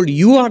was told,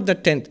 you are the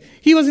 10th,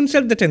 he was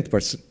himself the 10th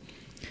person.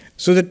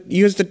 So that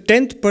he was the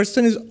 10th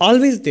person is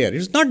always there. He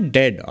is not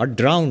dead or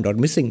drowned or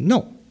missing.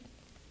 No.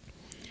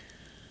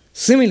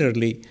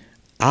 Similarly,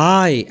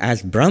 I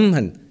as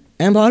Brahman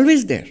am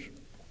always there.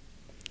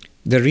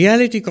 The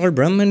reality called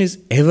Brahman is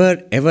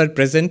ever, ever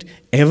present,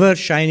 ever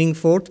shining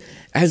forth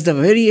as the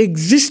very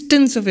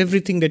existence of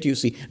everything that you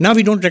see. Now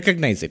we don't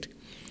recognize it.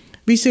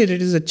 We say that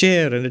it is a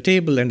chair and a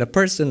table and a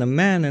person, a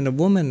man and a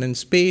woman and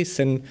space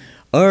and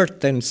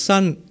earth and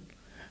sun.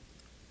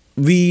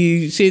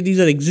 We say these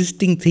are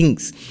existing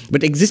things,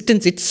 but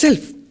existence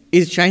itself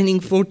is shining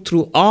forth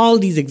through all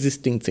these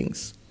existing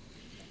things.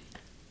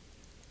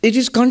 It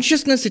is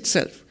consciousness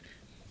itself,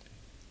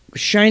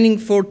 shining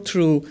forth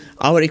through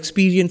our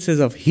experiences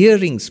of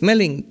hearing,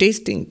 smelling,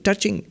 tasting,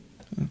 touching,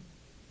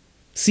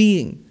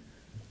 seeing.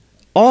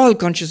 All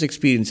conscious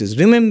experiences,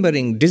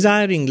 remembering,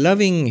 desiring,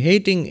 loving,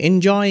 hating,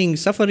 enjoying,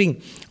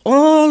 suffering,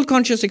 all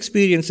conscious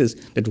experiences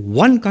that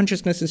one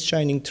consciousness is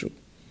shining through.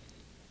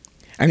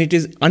 And it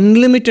is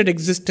unlimited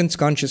existence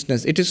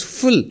consciousness. It is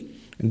full.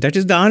 That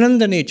is the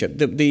ananda nature,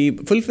 the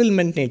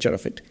fulfillment nature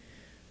of it.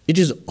 It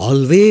is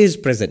always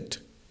present.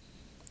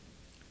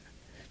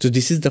 So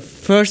this is the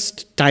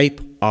first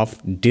type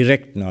of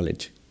direct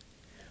knowledge.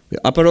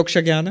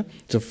 Aparoksha-Jnana.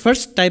 So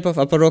first type of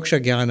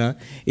Aparoksha-Jnana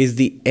is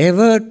the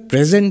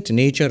ever-present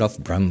nature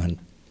of Brahman.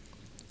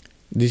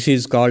 This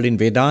is called in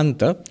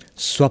Vedanta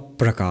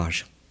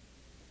Swaprakash,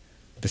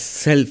 the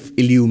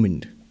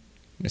self-illumined,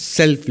 the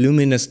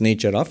self-luminous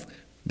nature of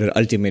the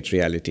ultimate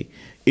reality.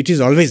 It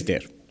is always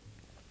there.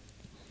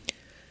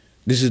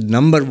 This is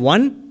number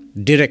one,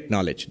 direct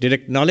knowledge.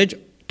 Direct knowledge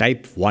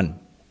type 1,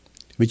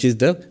 which is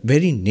the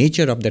very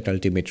nature of that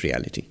ultimate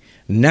reality.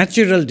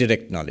 Natural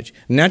direct knowledge,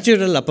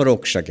 natural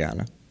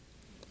Aparoksha-Jnana.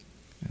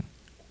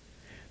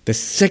 The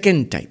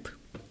second type,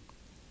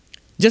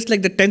 just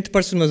like the 10th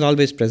person was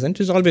always present,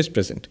 is always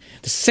present.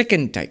 The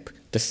second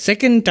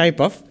type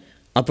of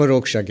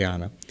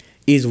Aparoksha-Jnana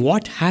is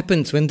what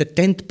happens when the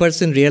 10th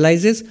person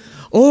realizes,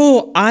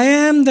 oh, I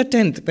am the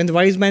 10th. When the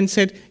wise man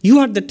said, you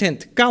are the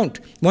 10th, count,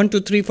 1,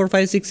 2, 3, 4,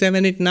 5, 6,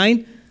 7, 8,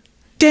 9,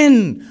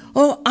 10.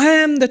 Oh, I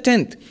am the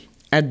 10th.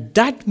 At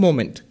that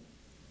moment,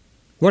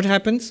 what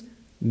happens?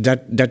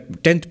 That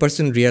 10th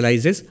person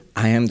realizes,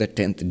 I am the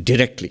 10th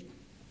directly.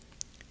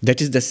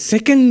 That is the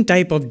second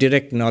type of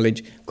direct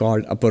knowledge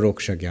called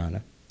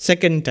Aparoksha-Jnana.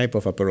 Second type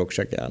of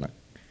Aparoksha-Jnana.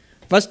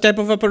 First type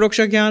of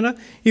Aparoksha-Jnana,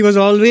 he was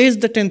always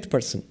the 10th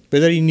person,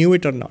 whether he knew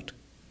it or not.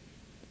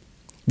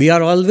 We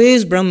are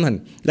always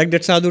Brahman. Like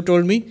that sadhu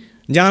told me,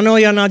 Jano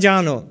ya na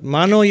jano,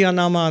 mano ya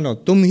na mano,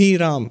 tum hi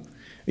Ram.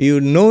 You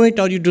know it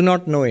or you do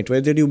not know it,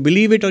 whether you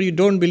believe it or you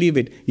don't believe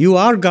it, you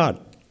are God.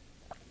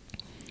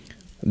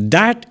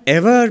 That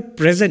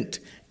ever-present,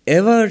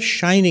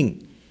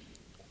 ever-shining,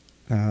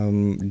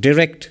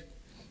 direct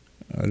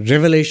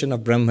revelation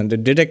of Brahman, the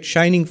direct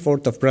shining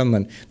forth of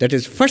Brahman, that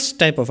is first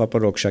type of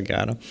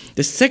Aparoksha-Jnana.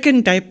 The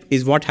second type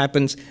is what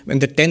happens when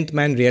the 10th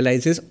man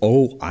realizes,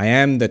 oh, I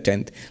am the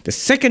 10th. The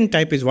second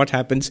type is what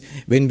happens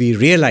when we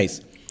realize,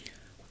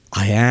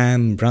 I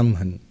am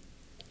Brahman,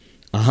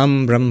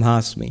 aham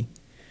brahmasmi,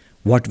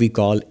 what we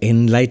call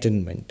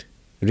enlightenment,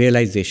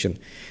 realization.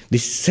 The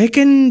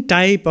second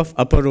type of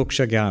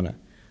Aparoksha-Jnana,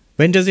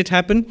 when does it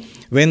happen?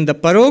 When the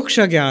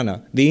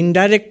Paroksha-Jnana, the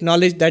indirect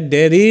knowledge that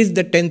there is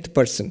the 10th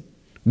person,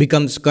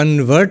 becomes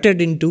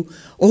converted into,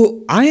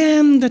 oh, I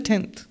am the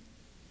 10th.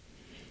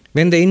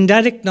 When the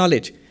indirect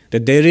knowledge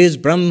that there is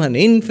Brahman,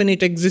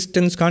 infinite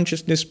existence,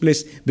 consciousness,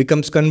 bliss,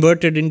 becomes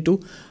converted into,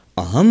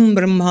 aham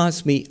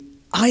brahmasmi,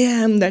 I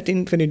am that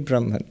infinite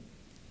Brahman.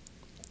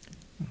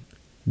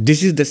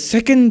 This is the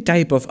second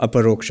type of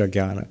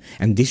Aparoksha-Jnana,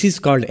 and this is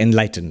called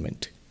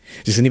enlightenment.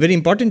 This is a very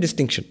important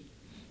distinction.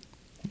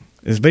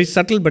 It's very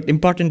subtle but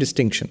important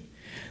distinction.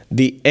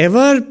 The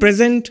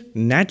ever-present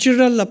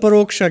natural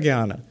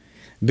Aparoksha-Jnana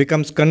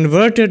becomes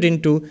converted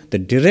into the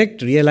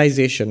direct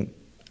realization,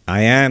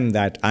 I am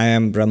that, I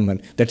am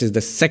Brahman. That is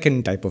the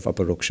second type of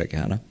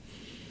Aparoksha-Jnana.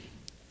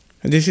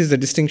 This is the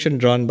distinction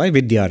drawn by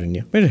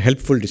Vidyaranya. Very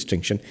helpful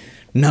distinction.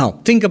 Now,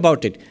 think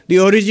about it. The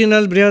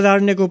original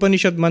Brihadharanyaka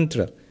Upanishad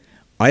mantra,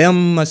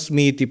 Ayam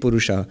asmiti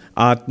purusha,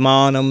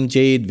 atmanam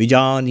ched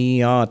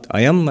vijaniyat,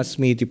 ayam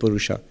asmiti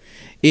purusha.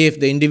 If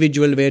the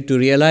individual were to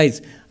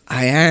realize,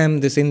 I am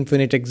this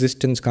infinite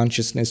existence,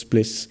 consciousness,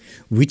 bliss,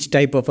 which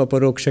type of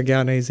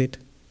Aparoksha-Jnana is it?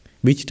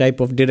 Which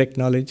type of direct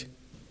knowledge?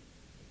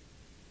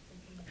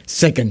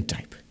 Second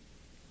type.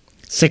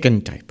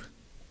 Second type.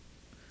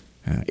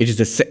 It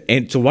is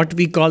so what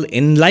we call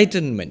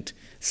enlightenment,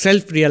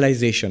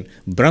 self-realization,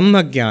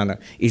 Brahma-Jnana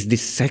is the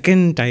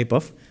second type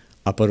of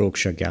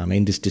Aparoksha-Jnana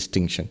in this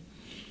distinction.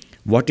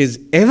 What is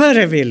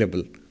ever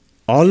available,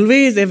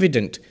 always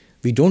evident,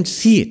 we don't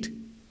see it.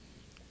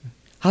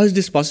 How is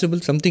this possible?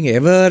 Something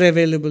ever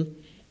available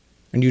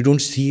and you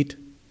don't see it?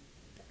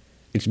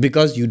 It's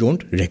because you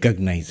don't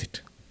recognize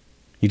it.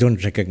 You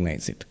don't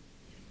recognize it.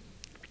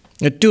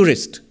 A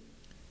tourist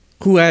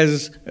who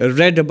has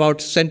read about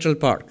Central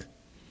Park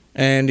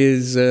and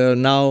is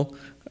now,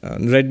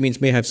 read means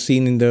may have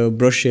seen in the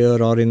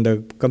brochure or in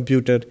the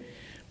computer,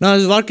 now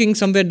is walking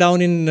somewhere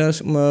down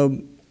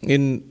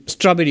in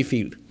Strawberry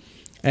Field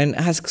and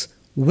asks,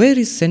 where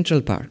is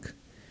Central Park?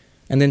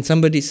 And then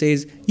somebody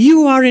says,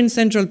 you are in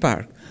Central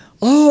Park.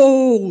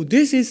 Oh,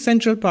 this is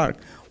Central Park.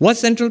 Was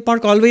Central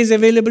Park always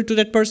available to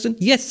that person?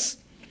 Yes.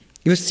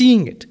 He was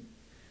seeing it.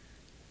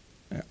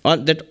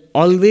 That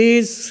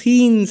always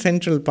seen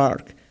Central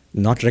Park,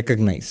 not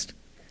recognized.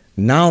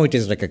 Now it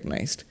is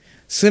recognized.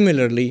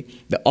 Similarly,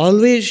 the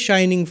always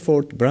shining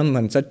forth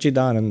Brahman,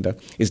 Satchidananda,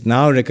 is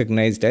now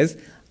recognized as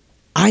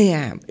I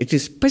am. It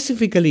is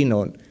specifically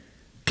known,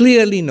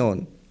 clearly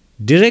known,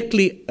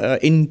 directly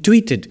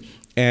intuited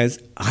as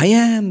I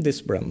am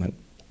this Brahman.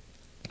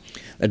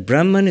 That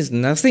Brahman is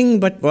nothing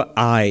but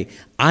I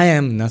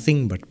am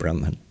nothing but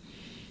Brahman.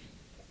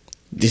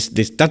 This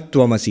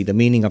Tattvamasi, the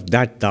meaning of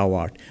that thou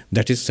art,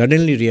 that is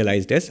suddenly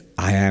realized as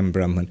I am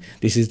Brahman.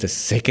 This is the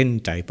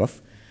second type of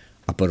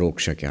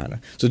Aparoksha-Jnana.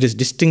 So this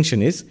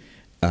distinction is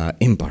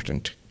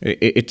important.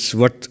 It's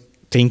worth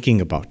thinking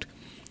about.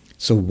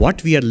 So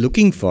what we are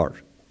looking for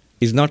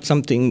is not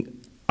something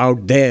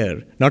out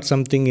there, not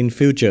something in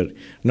future,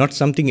 not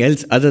something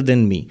else other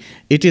than me.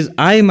 It is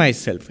I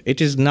myself. It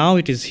is now,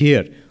 it is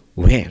here.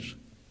 Where?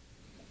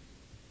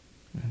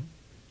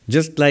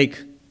 Just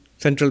like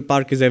Central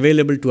Park is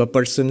available to a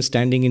person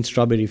standing in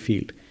strawberry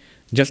field.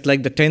 Just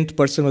like the 10th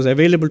person was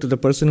available to the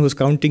person who was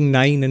counting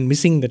 9 and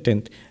missing the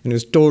 10th and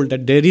was told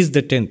that there is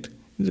the 10th.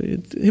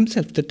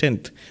 Himself the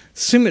 10th.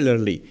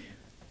 Similarly,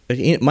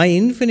 my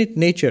infinite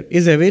nature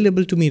is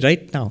available to me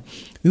right now.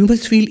 You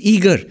must feel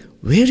eager.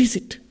 Where is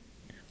it?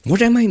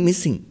 What am I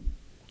missing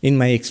in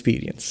my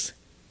experience?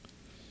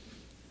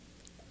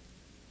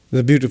 It's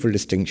a beautiful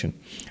distinction.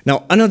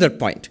 Now, another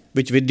point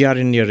which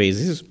Vidyaranya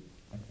raises,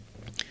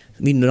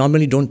 we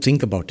normally don't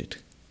think about it.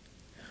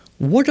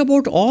 What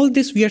about all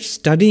this we are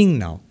studying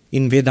now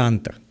in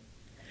Vedanta?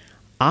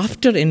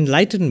 After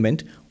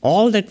enlightenment,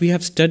 all that we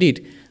have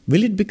studied,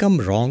 will it become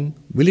wrong?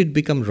 Will it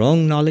become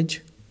wrong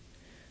knowledge?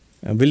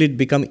 Will it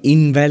become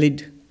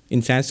invalid?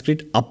 In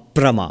Sanskrit,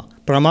 aprama.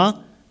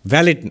 Prama,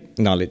 valid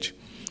knowledge.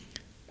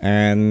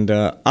 And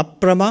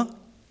aprama,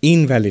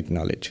 invalid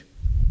knowledge.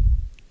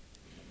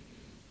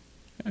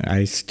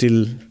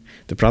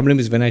 The problem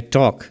is when I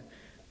talk,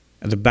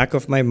 at the back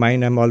of my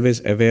mind, I'm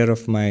always aware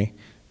of my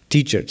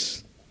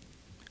teachers.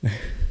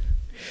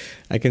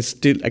 I can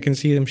see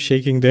them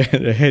shaking their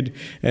head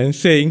and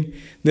saying,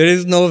 there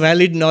is no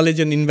valid knowledge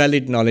and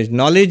invalid knowledge.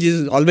 Knowledge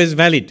is always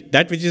valid.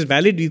 That which is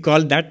valid, we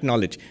call that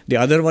knowledge. The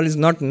other one is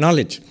not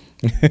knowledge.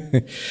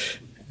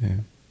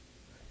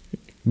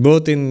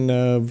 Both in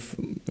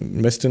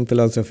Western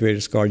philosophy,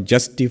 it's called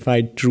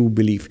justified true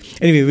belief.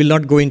 Anyway, we will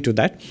not go into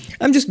that.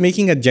 I'm just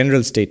making a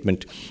general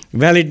statement.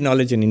 Valid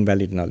knowledge and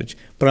invalid knowledge.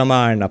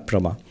 Prama and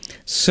aprama.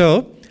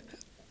 So,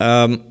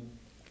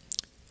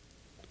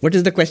 what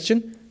is the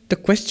question? The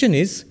question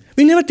is,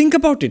 we never think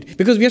about it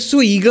because we are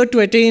so eager to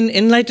attain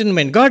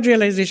enlightenment, God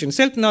realization,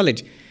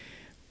 self-knowledge.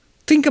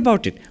 Think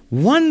about it.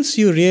 Once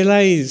you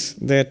realize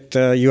that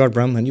you are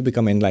Brahman, you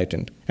become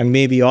enlightened. And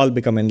maybe all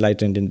become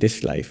enlightened in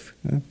this life.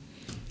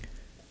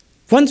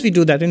 Once we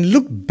do that and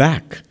look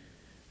back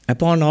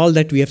upon all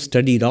that we have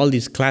studied, all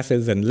these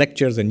classes and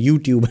lectures and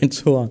YouTube and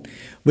so on,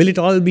 will it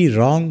all be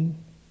wrong?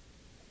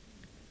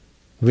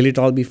 Will it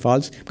all be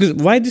false? Because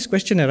why this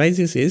question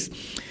arises is,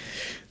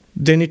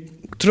 then it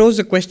throws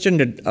a question,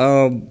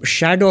 that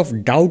shadow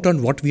of doubt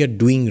on what we are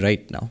doing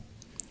right now.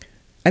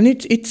 And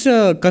it's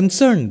a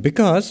concern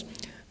because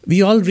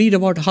we all read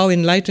about how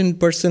enlightened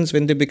persons,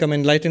 when they become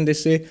enlightened, they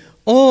say,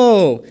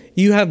 oh,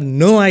 you have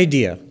no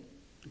idea.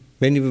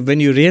 When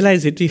you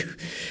realize it,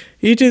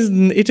 it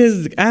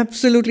is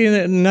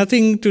absolutely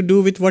nothing to do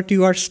with what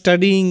you are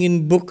studying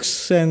in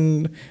books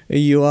and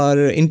you are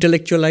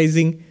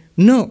intellectualizing.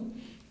 No.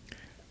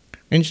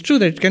 And it's true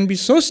that it can be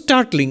so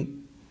startling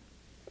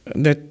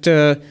that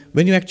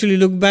when you actually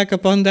look back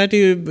upon that,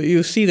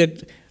 you see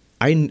that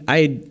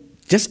I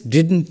just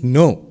didn't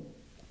know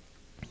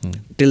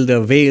till the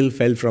veil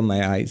fell from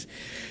my eyes.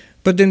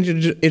 But then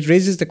it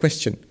raises the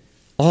question,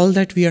 all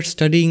that we are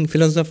studying,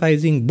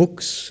 philosophizing,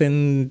 books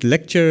and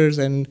lectures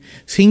and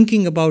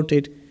thinking about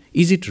it,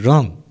 is it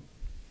wrong?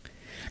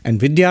 And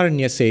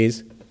Vidyaranya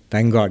says,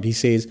 thank God, he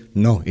says,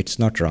 no, it's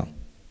not wrong.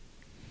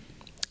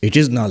 It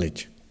is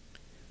knowledge.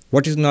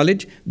 What is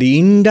knowledge? The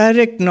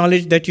indirect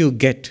knowledge that you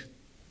get.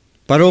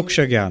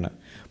 Paroksha-Jnana.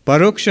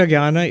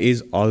 Paroksha-Jnana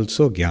is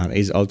also Jnana,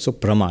 is also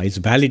Prama, is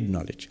valid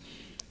knowledge.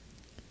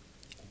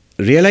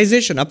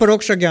 Realization,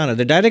 Aparoksha-Jnana,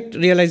 the direct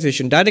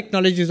realization, direct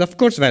knowledge is of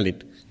course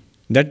valid.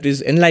 That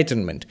is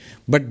enlightenment.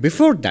 But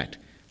before that,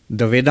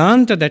 the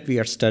Vedanta that we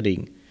are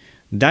studying,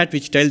 that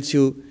which tells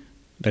you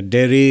that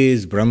there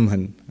is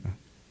Brahman,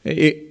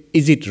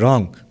 is it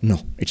wrong? No,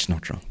 it's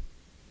not wrong.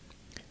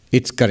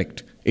 It's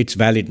correct. It's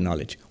valid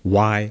knowledge.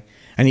 Why?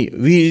 And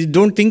we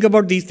don't think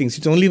about these things.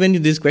 It's only when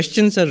these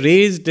questions are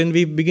raised then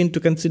we begin to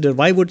consider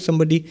why would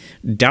somebody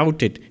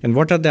doubt it and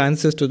what are the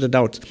answers to the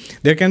doubts.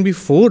 There can be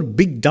 4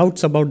 big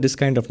doubts about this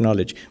kind of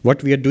knowledge,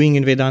 what we are doing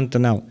in Vedanta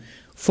now.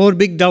 4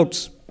 big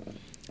doubts.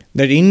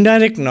 That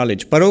indirect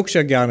knowledge,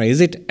 Paroksha-Jnana, is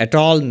it at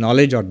all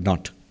knowledge or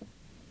not?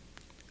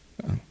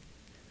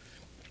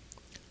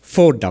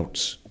 4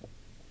 doubts.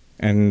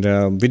 And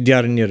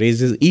Vidyaranya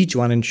raises each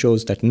one and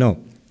shows that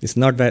no,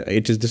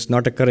 it is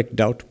not a correct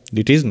doubt,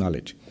 it is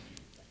knowledge.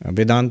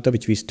 Vedanta,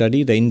 which we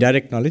study, the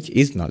indirect knowledge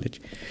is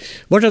knowledge.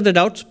 What are the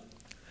doubts?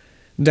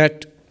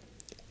 That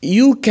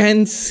you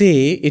can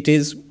say it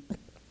is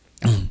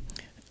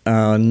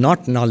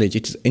not knowledge,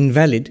 it is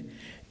invalid,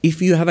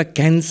 if you have a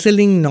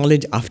cancelling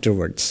knowledge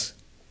afterwards.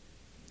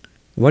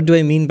 What do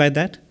I mean by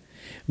that?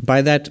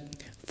 By that,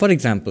 for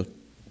example,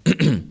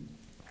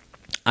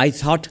 I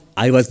thought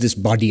I was this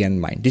body and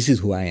mind. This is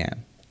who I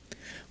am.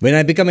 When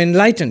I become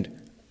enlightened,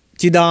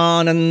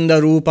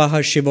 Chidananda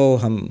Rupaha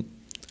Shivoham,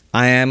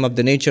 I am of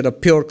the nature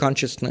of pure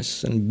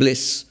consciousness and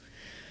bliss.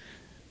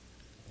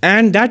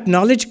 And that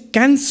knowledge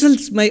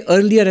cancels my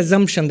earlier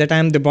assumption that I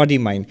am the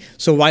body-mind.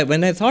 So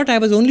when I thought I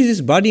was only this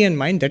body and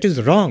mind, that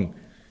is wrong.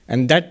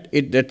 And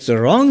that's the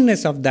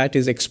wrongness of that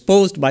is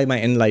exposed by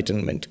my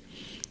enlightenment.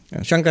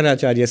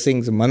 Shankaracharya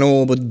sings,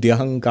 Mano buddhi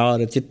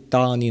ahankara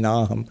chittani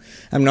naham.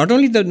 I'm not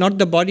only not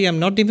the body, I'm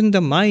not even the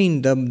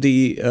mind,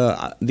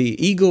 the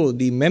ego,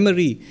 the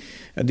memory,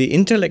 the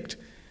intellect.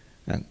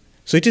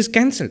 So it is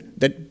cancelled.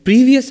 That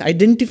previous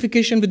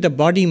identification with the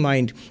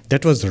body-mind,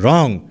 that was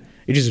wrong.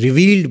 It is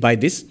revealed by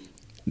this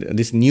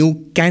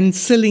new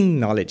cancelling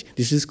knowledge.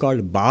 This is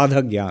called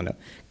Badha-jnana,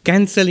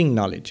 cancelling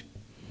knowledge.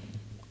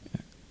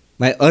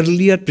 My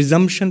earlier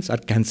presumptions are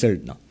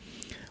cancelled now.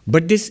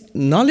 But this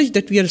knowledge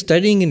that we are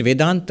studying in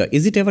Vedanta,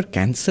 is it ever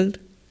cancelled?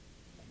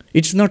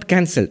 It's not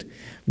cancelled.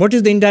 What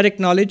is the indirect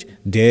knowledge?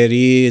 There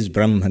is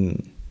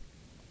Brahman.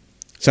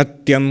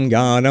 Satyam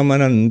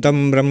jnanam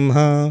anantam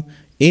brahma.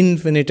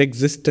 Infinite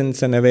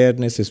existence and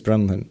awareness is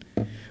Brahman.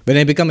 When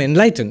I become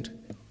enlightened,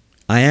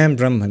 I am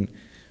Brahman.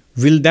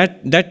 Will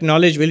that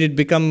knowledge, will it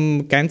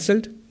become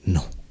cancelled?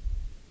 No.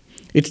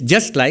 It's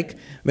just like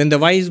when the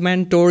wise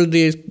man told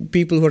the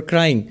people who are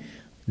crying,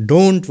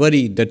 don't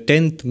worry, the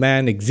 10th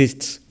man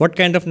exists. What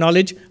kind of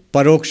knowledge?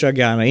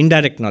 Aparoksha-Jnana,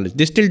 indirect knowledge.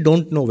 They still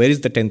don't know where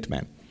is the 10th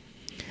man.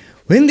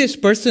 When this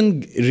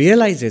person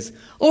realizes,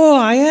 oh,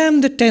 I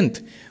am the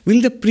 10th,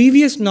 will the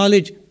previous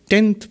knowledge,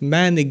 10th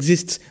man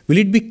exists, will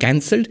it be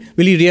cancelled?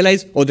 Will he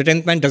realize, oh, the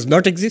 10th man does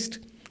not exist?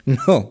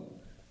 No,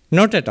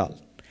 not at all.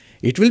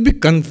 It will be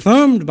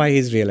confirmed by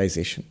his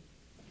realization.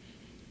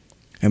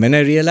 And when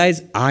I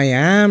realize I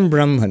am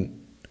Brahman,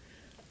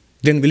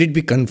 then will it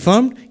be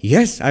confirmed?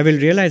 Yes, I will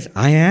realize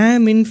I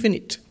am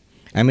infinite.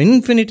 I am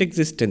infinite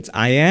existence.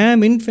 I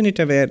am infinite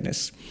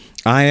awareness.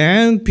 I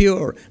am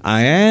pure.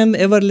 I am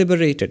ever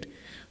liberated.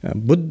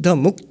 Buddha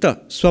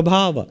Mukta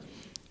Swabhava.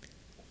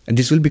 And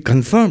this will be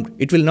confirmed.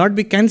 It will not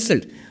be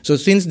cancelled. So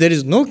since there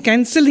is no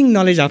cancelling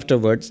knowledge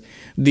afterwards,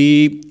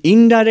 the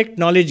indirect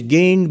knowledge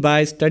gained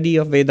by study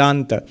of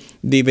Vedanta,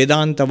 the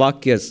Vedanta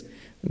Vakyas,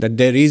 that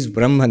there is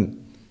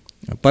Brahman,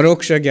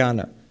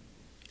 Aparoksha-Jnana,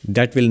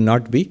 that will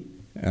not be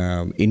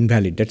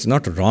invalid. That's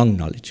not wrong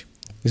knowledge.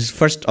 This is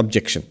first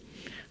objection,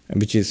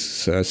 which is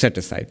set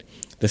aside.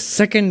 The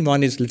second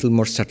one is a little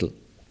more subtle.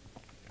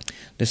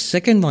 The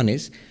second one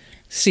is,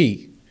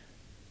 see,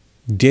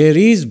 there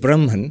is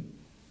Brahman,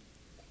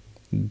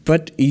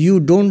 but you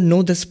don't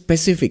know the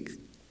specific.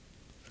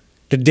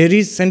 That there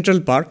is Central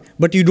Park,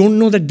 but you don't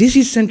know that this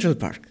is Central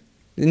Park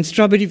in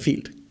Strawberry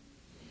Field.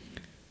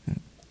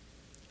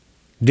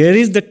 There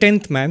is the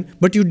 10th man,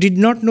 but you did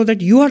not know that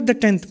you are the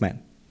 10th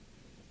man.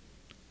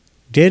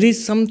 There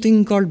is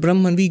something called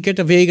Brahman. We get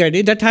a vague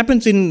idea. That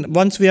happens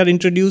once we are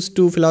introduced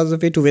to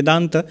philosophy, to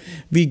Vedanta,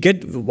 we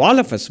get, all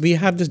of us, we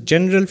have this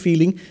general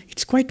feeling,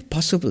 it's quite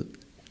possible.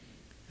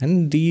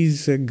 And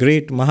these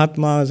great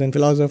Mahatmas and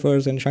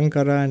philosophers and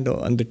Shankara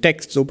and the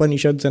texts,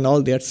 Upanishads and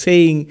all, they are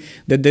saying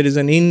that there is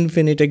an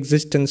infinite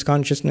existence,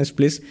 consciousness,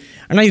 bliss.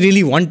 And I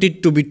really want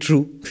it to be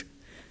true.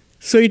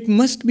 So it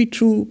must be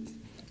true.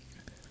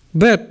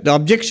 But the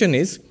objection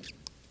is,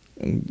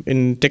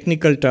 in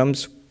technical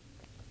terms,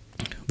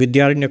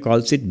 Vidyaranya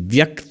calls it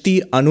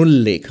Vyakti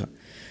Anullekha.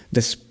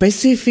 The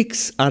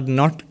specifics are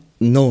not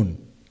known.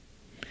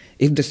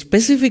 If the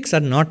specifics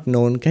are not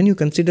known, can you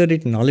consider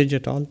it knowledge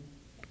at all?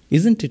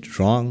 Isn't it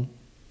wrong?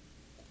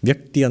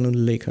 Vyakti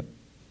Anullekha.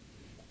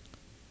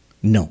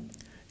 No,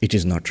 it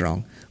is not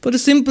wrong. For the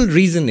simple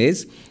reason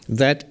is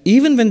that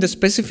even when the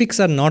specifics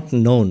are not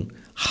known,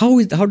 how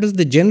does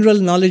the general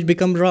knowledge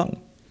become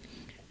wrong?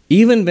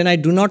 Even when I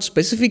do not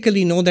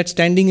specifically know that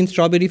standing in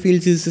Strawberry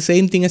Fields is the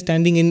same thing as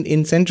standing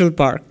in Central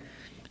Park,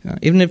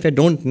 even if I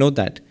don't know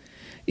that,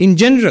 in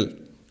general,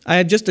 I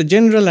have just a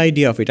general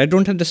idea of it. I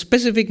don't have the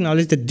specific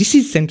knowledge that this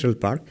is Central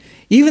Park.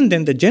 Even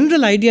then, the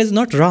general idea is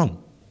not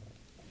wrong.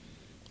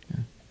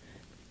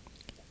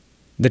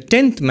 The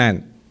 10th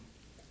man,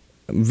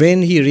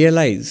 when he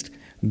realized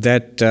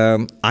that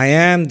I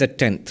am the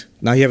 10th,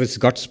 now he has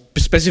got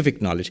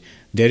specific knowledge.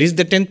 There is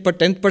the 10th, but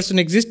 10th person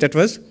exists, that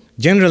was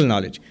general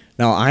knowledge.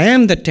 Now I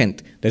am the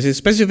 10th, that is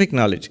specific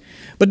knowledge.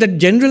 But that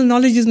general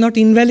knowledge is not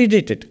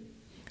invalidated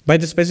by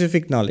the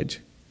specific knowledge.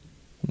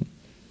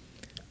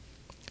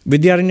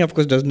 Vidyaranya, of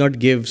course, does not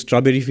give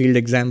Strawberry Field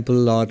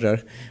example or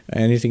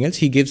anything else.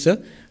 He gives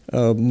a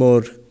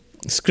more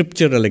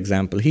scriptural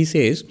example. He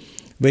says,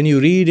 when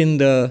you read in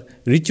the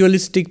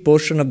ritualistic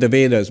portion of the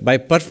Vedas, by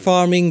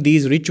performing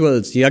these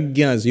rituals,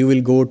 yajnas, you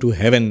will go to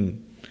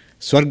heaven.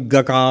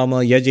 Swarga kama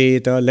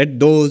yajeta, let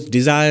those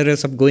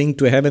desirous of going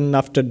to heaven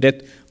after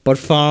death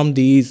perform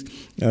these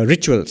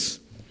rituals.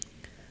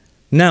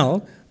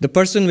 Now, the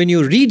person,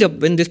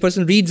 when this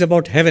person reads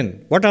about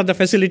heaven, what are the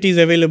facilities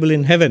available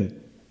in heaven?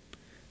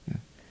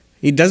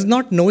 He does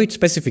not know it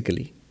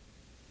specifically.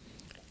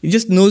 He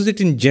just knows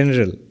it in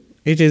general.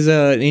 It is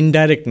an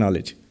indirect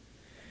knowledge.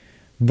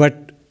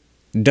 But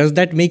does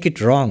that make it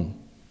wrong?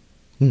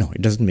 No,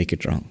 it doesn't make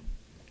it wrong.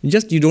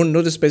 Just you don't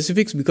know the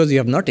specifics because you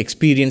have not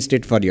experienced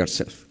it for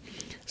yourself.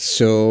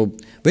 So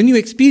when you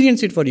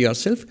experience it for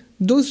yourself,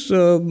 those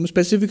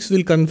specifics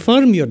will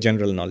confirm your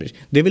general knowledge.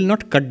 They will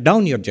not cut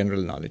down your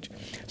general knowledge.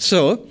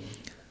 So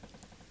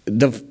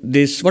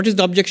what is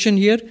the objection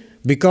here?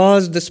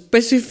 Because the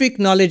specific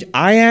knowledge,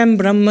 I am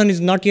Brahman,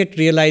 is not yet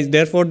realized.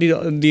 Therefore,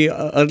 the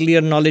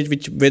earlier knowledge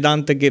which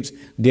Vedanta gives,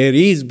 there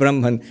is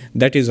Brahman,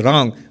 that is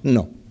wrong.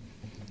 No.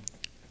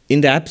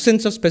 In the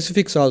absence of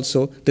specifics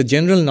also, the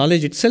general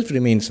knowledge itself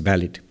remains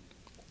valid.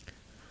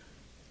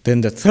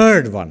 Then the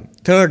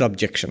third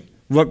objection.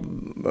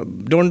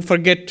 Don't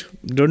forget,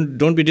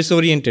 don't be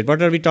disoriented.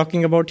 What are we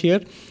talking about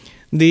here?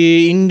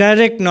 The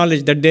indirect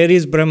knowledge that there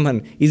is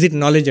Brahman, is it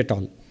knowledge at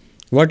all?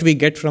 What we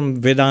get from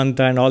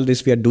Vedanta and all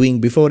this we are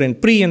doing before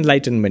and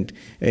pre-enlightenment,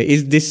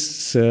 is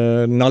this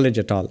knowledge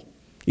at all?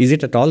 Is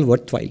it at all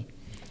worthwhile?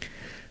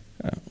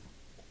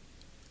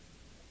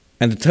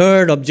 And the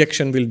third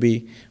objection will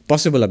be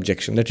possible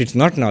objection, that it's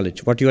not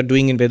knowledge. What you are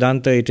doing in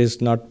Vedanta, it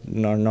is not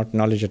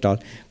knowledge at all.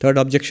 Third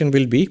objection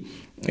will be,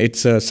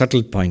 it's a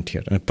subtle point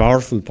here, a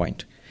powerful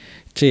point.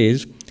 It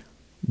says,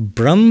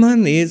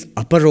 Brahman is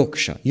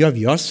Aparoksha. You have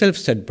yourself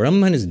said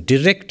Brahman is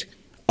direct,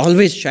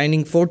 always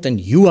shining forth,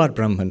 and you are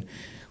Brahman.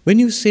 When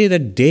you say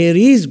that there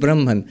is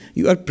Brahman,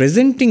 you are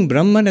presenting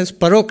Brahman as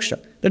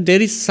Paroksha, that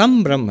there is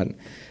some Brahman.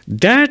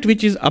 That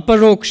which is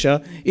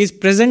Aparoksha is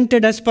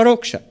presented as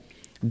Paroksha.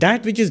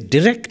 That which is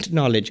direct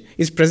knowledge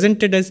is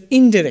presented as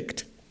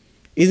indirect.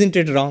 Isn't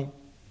it wrong?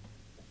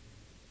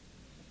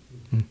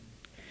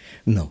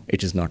 No,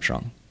 it is not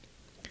wrong.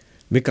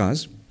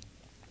 Because,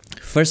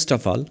 first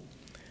of all,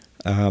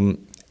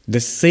 the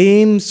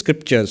same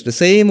scriptures, the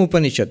same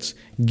Upanishads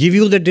give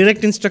you the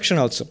direct instruction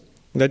also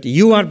that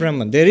you are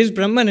Brahman. There is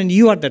Brahman and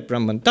you are that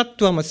Brahman.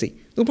 Tattvamasi.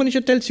 The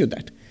Upanishad tells you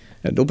that.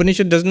 And the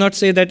Upanishad does not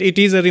say that it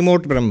is a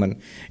remote Brahman.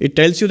 It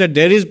tells you that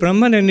there is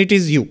Brahman and it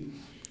is you.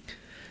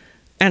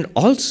 And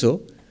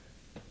also,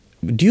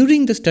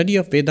 during the study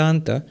of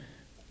Vedanta,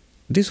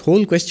 this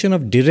whole question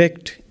of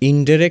direct,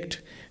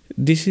 indirect,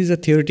 this is a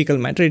theoretical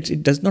matter.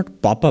 It does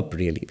not pop up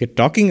really. We're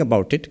talking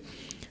about it.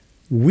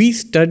 We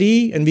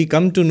study and we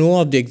come to know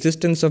of the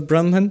existence of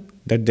Brahman,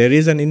 that there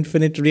is an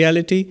infinite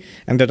reality,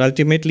 and that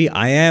ultimately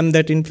I am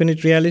that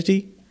infinite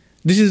reality.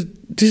 This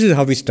is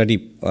how we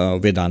study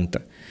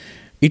Vedanta.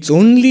 It's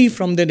only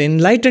from that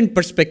enlightened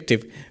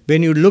perspective,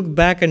 when you look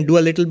back and do a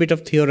little bit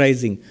of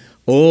theorizing,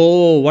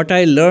 oh, what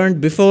I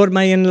learned before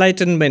my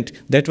enlightenment,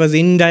 that was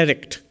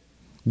indirect.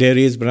 There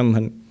is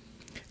Brahman.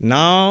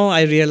 Now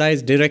I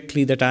realize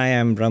directly that I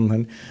am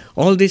Brahman.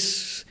 All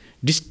these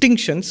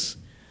distinctions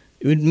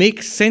would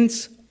make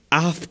sense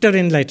after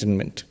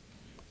enlightenment.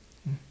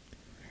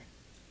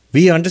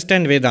 We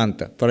understand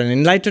Vedanta. For an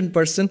enlightened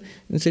person,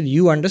 he said,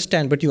 you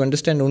understand, but you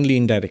understand only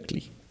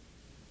indirectly.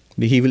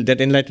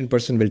 That enlightened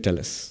person will tell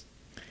us.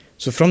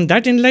 So from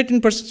that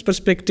enlightened person's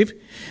perspective,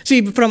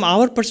 see, from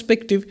our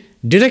perspective,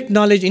 direct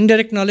knowledge,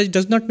 indirect knowledge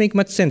does not make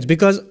much sense,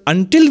 because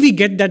until we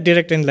get that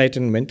direct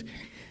enlightenment,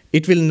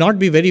 it will not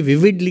be very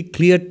vividly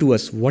clear to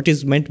us what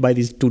is meant by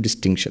these two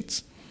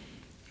distinctions.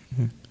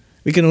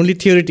 We can only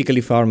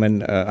theoretically form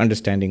an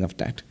understanding of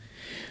that.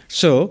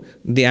 So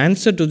the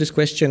answer to this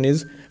question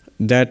is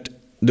that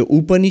the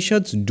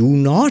Upanishads do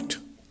not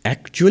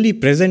actually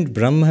present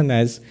Brahman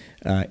as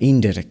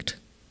indirect.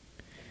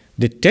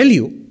 They tell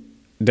you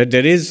that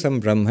there is some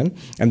Brahman,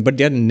 but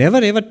they are never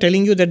ever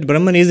telling you that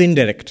Brahman is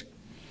indirect.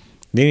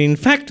 Then in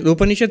fact, the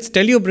Upanishads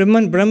tell you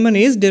Brahman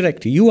is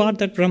direct. You are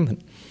that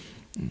Brahman.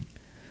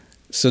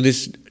 So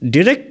this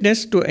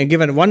directness, to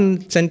give a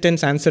one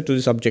sentence answer to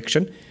this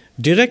objection,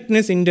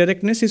 directness,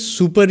 indirectness is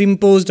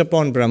superimposed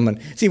upon Brahman.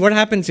 See, what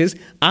happens is,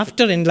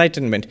 after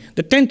enlightenment,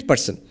 the 10th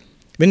person,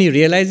 when he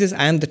realizes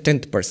I am the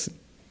 10th person,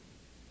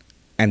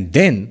 and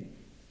then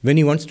when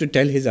he wants to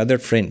tell his other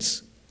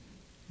friends,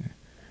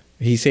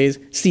 he says,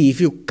 see, if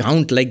you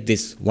count like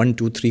this, 1,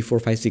 2, 3, 4,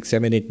 5, 6,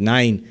 7, 8,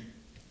 9,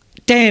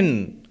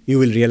 10, you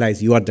will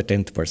realize you are the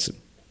 10th person.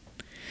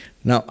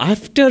 Now,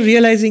 after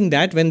realizing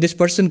that, when this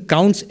person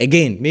counts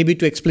again, maybe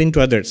to explain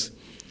to others,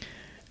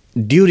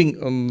 during,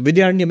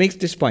 Vidyaranya makes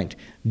this point,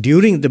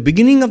 during the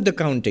beginning of the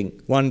counting,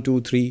 1,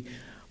 2, 3,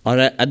 or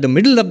at the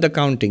middle of the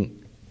counting,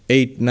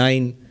 8,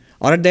 9,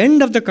 or at the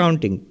end of the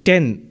counting,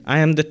 10, I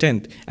am the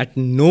 10th. At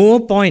no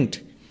point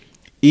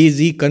is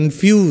he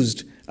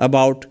confused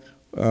about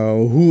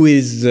who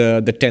is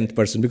the 10th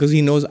person, because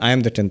he knows I am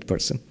the 10th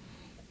person.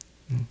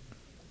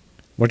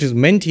 What is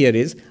meant here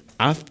is,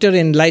 after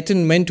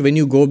enlightenment, when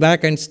you go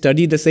back and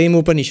study the same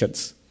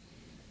Upanishads,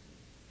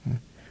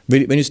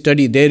 when you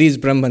study, there is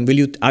Brahman,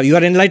 you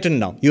are enlightened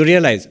now, you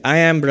realize, I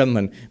am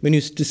Brahman. When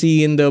you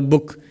see in the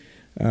book,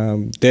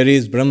 there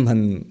is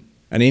Brahman,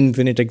 an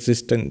infinite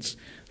existence,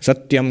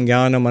 Satyam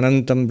Jnanam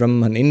Anantam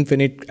Brahman,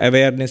 infinite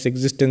awareness,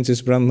 existence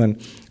is Brahman.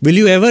 Will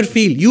you ever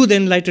feel, you the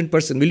enlightened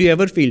person, will you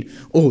ever feel,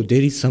 oh,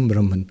 there is some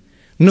Brahman?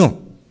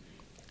 No.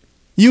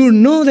 You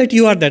know that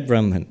you are that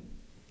Brahman,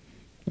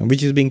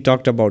 which is being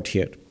talked about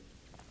here.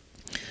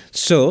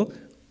 So,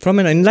 from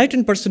an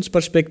enlightened person's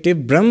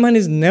perspective, Brahman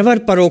is never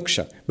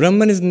paroksha.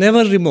 Brahman is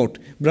never remote.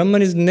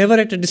 Brahman is never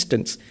at a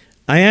distance.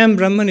 I am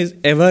Brahman is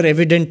ever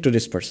evident to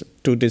this person,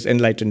 to this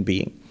enlightened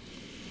being.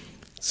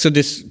 So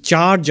this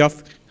charge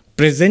of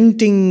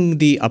presenting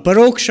the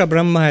Aparoksha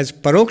Brahma as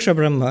Paroksha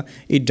Brahma,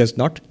 it does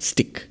not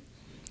stick.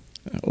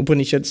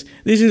 Upanishads,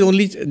 this is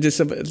only this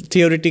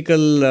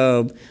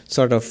theoretical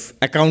sort of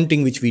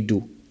accounting which we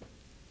do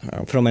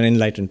from an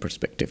enlightened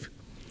perspective.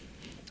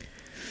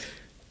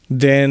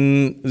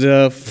 Then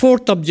the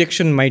fourth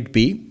objection might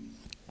be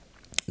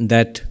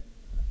that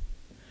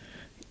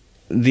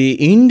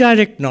the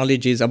indirect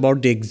knowledge is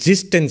about the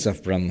existence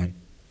of Brahman,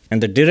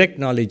 and the direct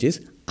knowledge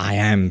is I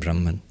am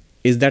Brahman.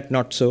 Is that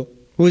not so?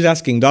 Who is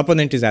asking? The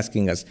opponent is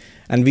asking us.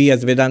 And we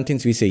as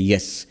Vedantins, we say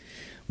yes.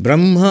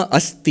 Brahma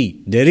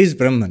asti, there is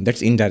Brahman,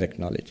 that's indirect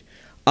knowledge.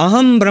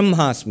 Aham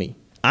Brahmasmi,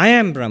 I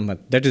am Brahman,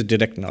 that is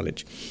direct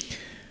knowledge.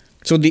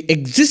 So the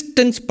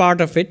existence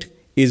part of it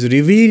is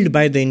revealed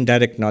by the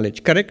indirect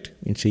knowledge, correct?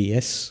 You say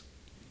yes.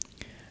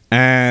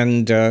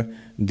 And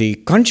the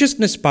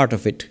consciousness part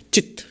of it,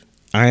 chit,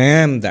 I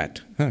am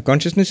that.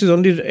 Consciousness is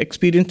only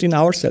experienced in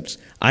ourselves.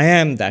 I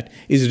am that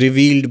is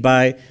revealed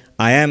by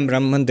I am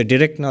Brahman, the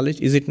direct knowledge.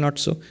 Is it not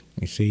so?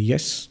 You say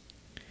yes.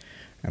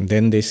 And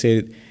then they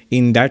say,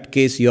 in that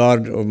case, your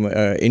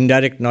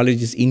indirect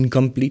knowledge is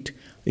incomplete.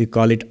 You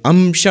call it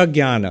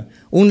amsha-jnana.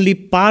 Only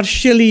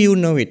partially you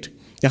know it.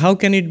 How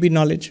can it be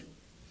knowledge?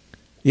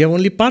 You have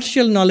only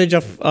partial knowledge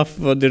of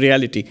the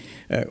reality.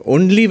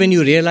 Only when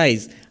you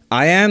realize,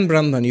 I am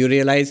Brahman, you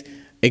realize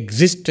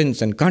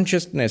existence and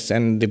consciousness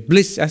and the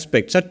bliss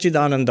aspect,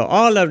 Satchidananda,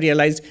 all are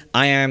realized,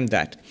 I am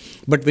that.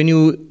 But when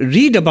you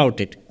read about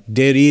it,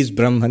 there is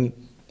Brahman,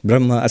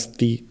 Brahma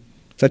asti,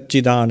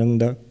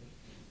 Satchidananda.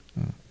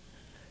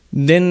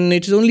 Then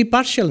it is only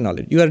partial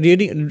knowledge. You are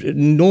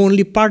reading, know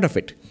only part of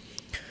it.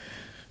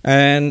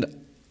 And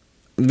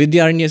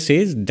Vidyaranya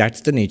says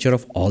that's the nature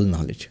of all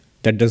knowledge.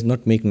 That does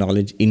not make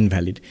knowledge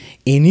invalid.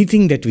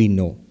 Anything that we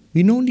know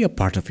only a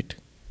part of it.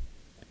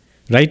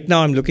 Right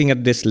now I'm looking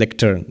at this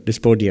lectern, this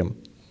podium.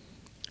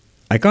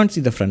 I can't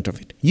see the front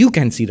of it. You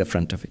can see the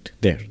front of it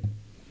there.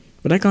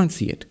 But I can't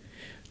see it.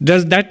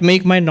 Does that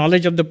make my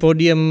knowledge of the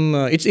podium,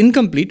 it's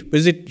incomplete?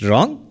 Is it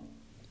wrong?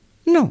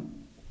 No.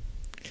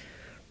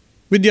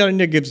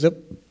 Vidyaranya gives the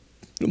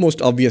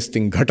most obvious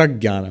thing,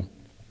 ghata-jnana,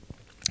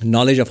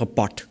 knowledge of a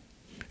pot.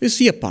 You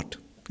see a pot,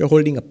 you're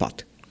holding a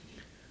pot.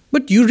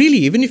 But you really,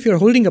 even if you're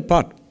holding a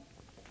pot,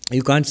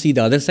 you can't see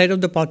the other side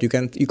of the pot, you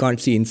can't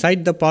see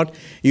inside the pot,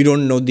 you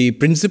don't know the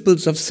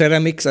principles of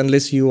ceramics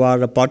unless you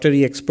are a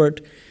pottery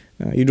expert,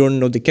 you don't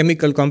know the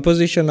chemical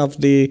composition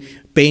of the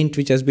paint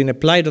which has been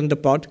applied on the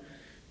pot.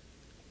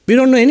 We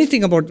don't know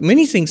anything about,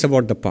 many things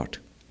about the pot.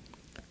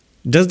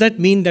 Does that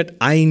mean that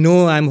I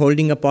know I'm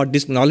holding a pot,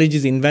 this knowledge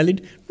is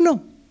invalid?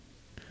 No.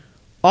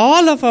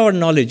 All of our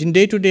knowledge in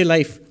day-to-day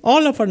life,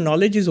 all of our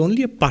knowledge is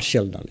only a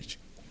partial knowledge.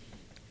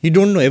 You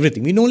don't know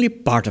everything, we know only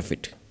part of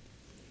it.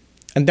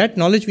 And that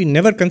knowledge, we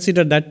never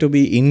consider that to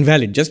be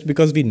invalid just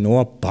because we know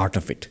a part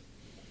of it.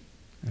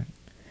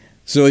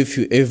 So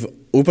if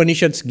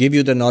Upanishads give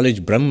you the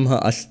knowledge, Brahma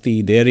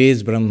asti, there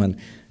is Brahman,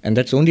 and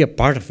that's only a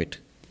part of it.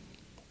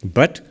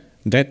 But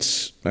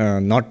that's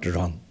not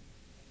wrong.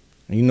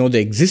 You know the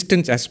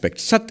existence aspect,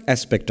 Sat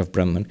aspect of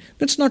Brahman,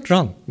 that's not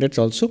wrong, that's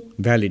also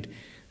valid.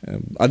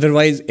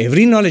 Otherwise,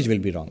 every knowledge will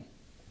be wrong.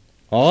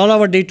 All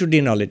our day-to-day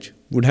knowledge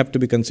would have to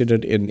be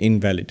considered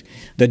invalid.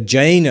 The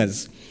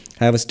Jainas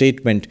have a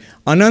statement,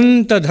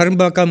 Ananta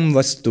dharmakam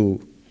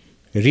vastu.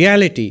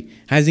 Reality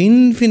has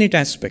infinite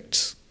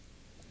aspects.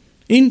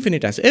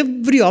 Infinite aspects.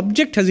 Every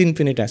object has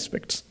infinite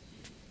aspects.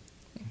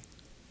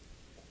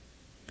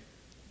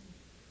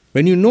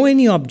 When you know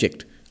any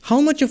object,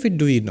 how much of it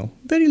do we know?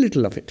 Very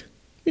little of it.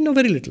 We know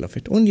very little of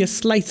it. Only a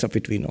slice of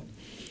it we know.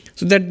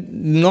 So that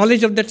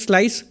knowledge of that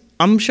slice,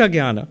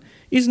 amsha-jnana,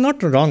 is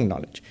not wrong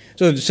knowledge.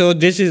 So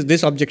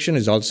this objection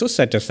is also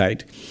set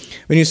aside.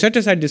 When you set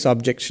aside this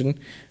objection,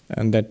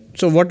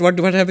 so what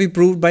have we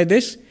proved by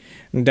this?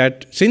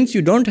 That since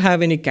you don't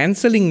have any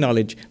cancelling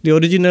knowledge, the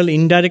original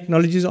indirect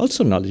knowledge is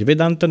also knowledge.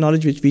 Vedanta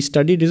knowledge which we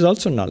studied is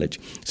also knowledge.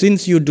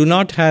 Since you do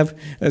not have,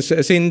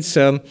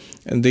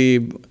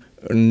 the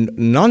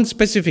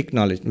non-specific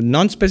knowledge,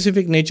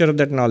 non-specific nature of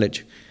that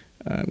knowledge,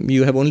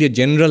 you have only a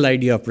general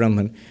idea of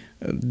Brahman,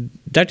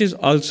 that is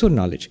also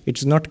knowledge.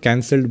 It's not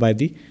cancelled by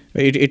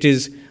it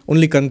is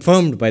only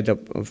confirmed by the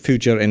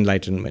future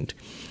enlightenment.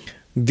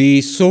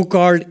 The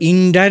so-called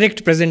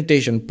indirect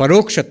presentation,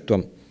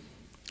 parokshatvam,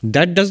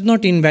 that does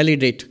not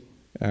invalidate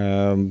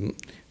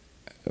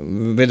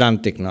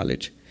Vedantic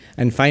knowledge.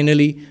 And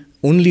finally,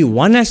 only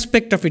one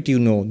aspect of it you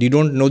know. You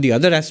don't know the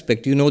other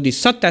aspect. You know the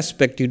Sat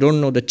aspect. You don't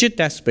know the Chit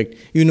aspect.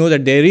 You know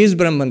that there is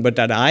Brahman, but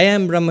that I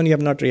am Brahman, you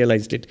have not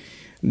realized it.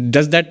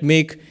 Does that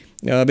make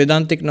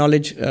Vedantic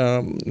knowledge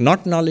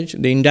not knowledge?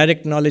 The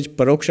indirect knowledge,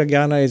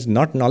 Aparoksha-Jnana, is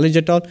not knowledge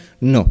at all?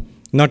 No,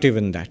 not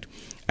even that.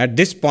 At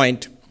this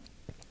point,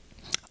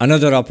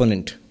 another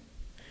opponent,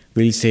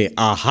 will say,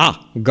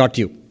 aha, got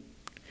you.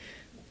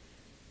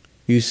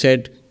 You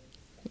said,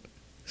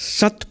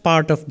 Sat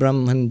part of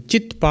Brahman,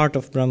 Chit part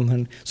of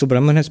Brahman. So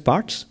Brahman has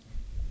parts?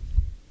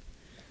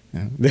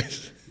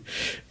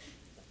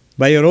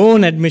 By your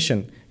own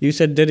admission, you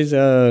said there is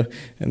a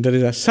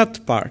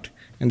Sat part,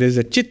 and there is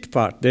a Chit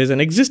part, there is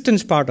an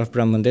existence part of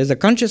Brahman, there is a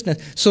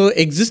consciousness. So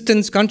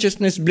existence,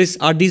 consciousness, bliss,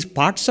 are these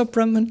parts of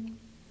Brahman?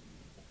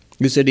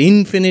 You said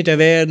infinite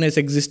awareness,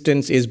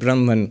 existence is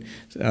Brahman.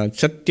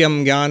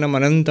 Satyam, Jnanam,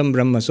 Anantam,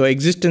 Brahma. So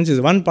existence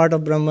is one part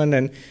of Brahman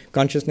and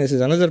consciousness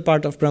is another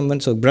part of Brahman.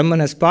 So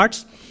Brahman has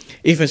parts.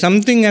 If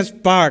something has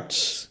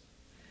parts,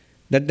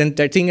 then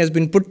that thing has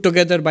been put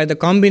together by the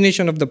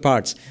combination of the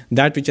parts.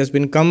 That which has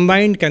been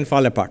combined can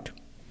fall apart.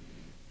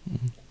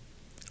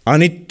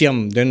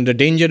 Anityam, then the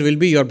danger will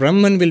be your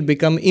Brahman will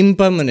become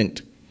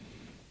impermanent.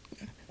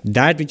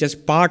 That which has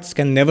parts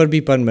can never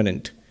be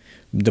permanent.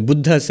 The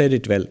Buddha said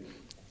it well.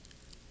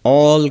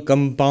 All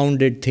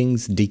compounded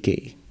things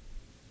decay.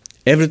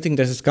 Everything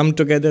that has come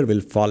together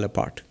will fall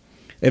apart.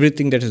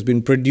 Everything that has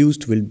been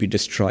produced will be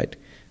destroyed.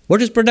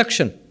 What is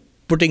production?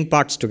 Putting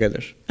parts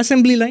together.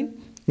 Assembly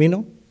line, we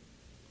know.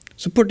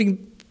 So putting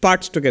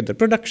parts together,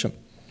 production.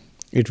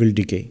 It will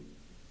decay.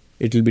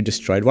 It will be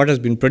destroyed. What has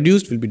been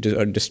produced will be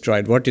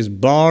destroyed. What is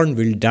born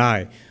will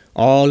die.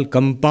 All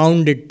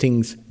compounded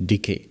things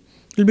decay.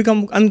 It will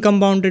become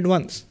uncompounded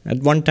ones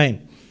at one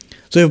time.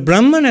 So if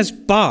Brahman has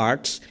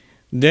parts,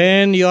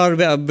 then your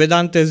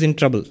Vedanta is in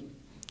trouble.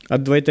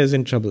 Advaita is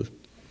in trouble.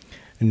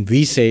 And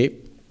we say,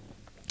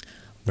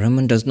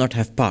 Brahman does not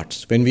have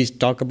parts. When we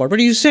talk about, but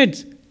you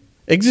said,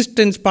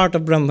 existence part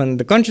of Brahman,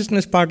 the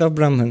consciousness part of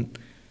Brahman.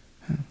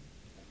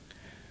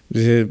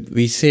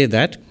 We say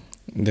that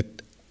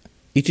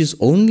it is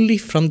only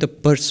from the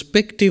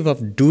perspective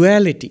of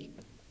duality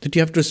that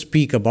you have to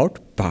speak about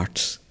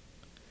parts.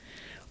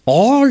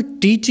 All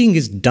teaching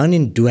is done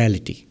in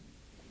duality.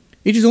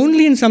 It is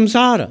only in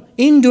samsara,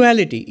 in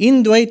duality,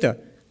 in Dvaita,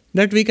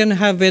 that we can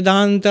have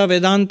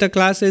Vedanta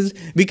classes,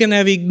 we can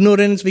have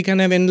ignorance, we can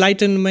have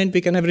enlightenment, we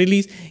can have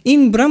release.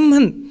 In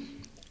Brahman,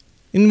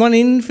 in one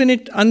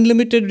infinite,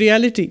 unlimited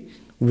reality,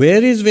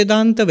 where is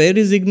Vedanta, where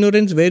is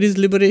ignorance, where is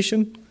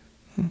liberation?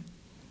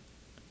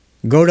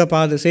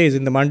 Gaudapada says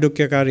in the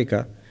Mandukya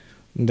Karika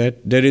that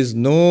there is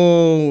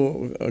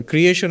no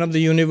creation of the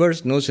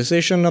universe, no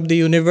cessation of the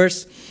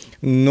universe,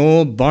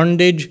 no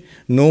bondage,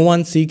 no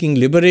one seeking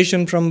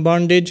liberation from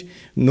bondage,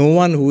 no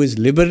one who is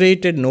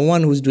liberated, no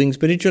one who is doing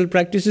spiritual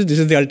practices. This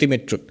is the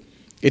ultimate truth.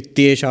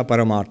 Ityesha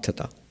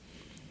paramarthata.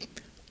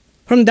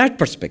 From that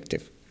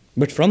perspective.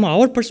 But from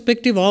our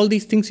perspective, all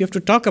these things you have to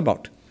talk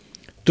about.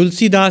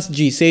 Tulsidas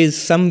ji says,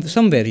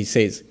 somewhere he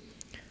says,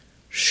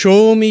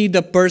 show me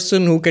the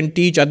person who can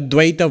teach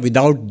Advaita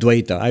without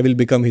Dvaita. I will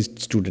become his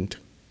student.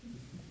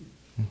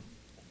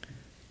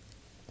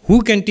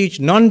 Who can teach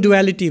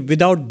non-duality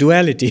without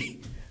duality?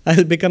 I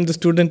will become the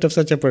student of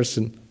such a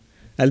person.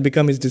 I will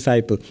become his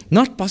disciple.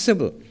 Not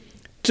possible.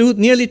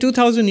 Nearly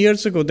 2000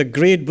 years ago, the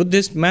great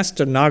Buddhist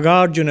master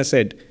Nagarjuna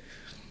said,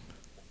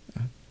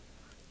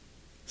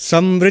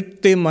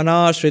 Samvritti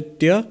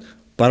manashritya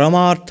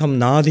paramartham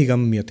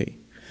nadhigamyate.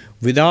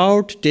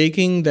 Without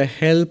taking the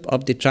help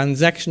of the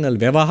transactional,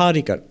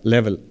 vyavaharika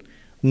level,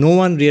 no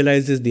one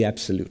realizes the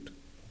absolute.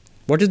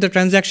 What is the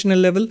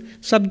transactional level?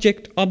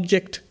 Subject,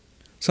 object,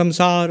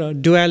 samsara,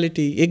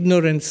 duality,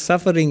 ignorance,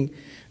 suffering,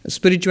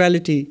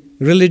 spirituality,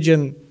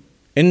 religion,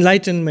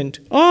 enlightenment.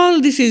 All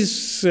this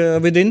is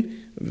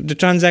within the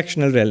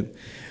transactional realm.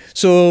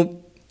 So,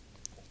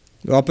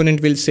 the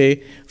opponent will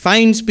say,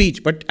 fine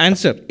speech, but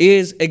answer,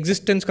 is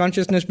existence,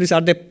 consciousness, bliss,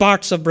 are they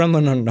parts of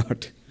Brahman or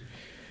not?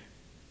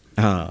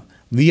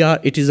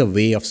 It is a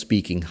way of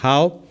speaking.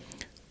 How?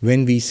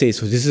 When we say,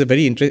 so this is a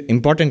very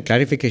important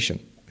clarification.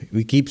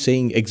 We keep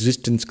saying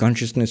existence,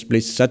 consciousness,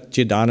 bliss,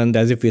 Satchid, Anand,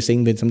 as if we are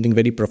saying something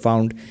very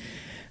profound.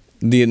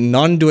 The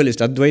non-dualist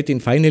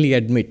Advaitin finally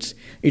admits,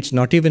 it's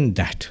not even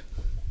that.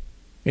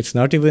 It's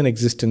not even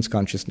existence,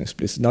 consciousness,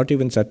 bliss, not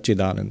even Satchid,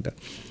 Ananda.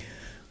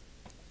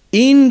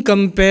 In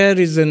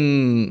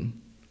comparison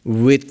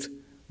with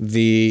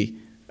the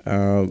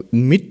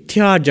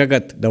mithya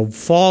jagat, the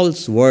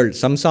false world,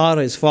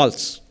 samsara is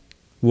false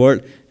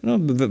world.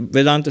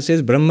 Vedanta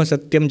says Brahma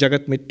Satyam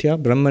Jagat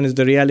Mithya, Brahman is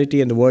the reality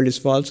and the world is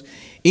false.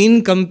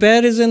 In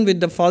comparison with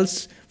the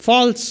false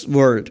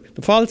world,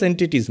 the false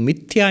entities,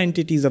 mithya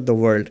entities of the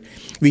world,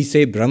 we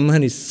say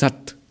Brahman is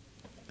Sat,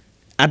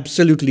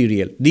 absolutely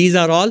real. These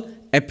are all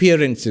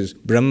appearances.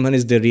 Brahman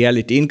is the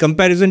reality. In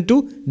comparison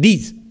to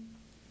these,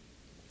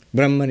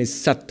 Brahman is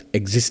Sat,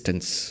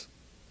 existence.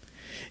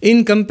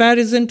 In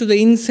comparison to the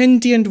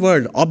insentient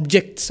world,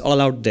 objects all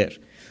out there,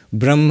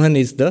 Brahman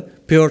is the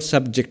pure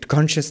subject,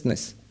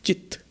 consciousness,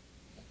 Chit.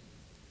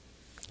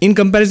 In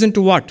comparison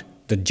to what?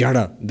 The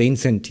Jada, the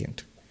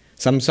insentient.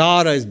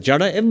 Samsara is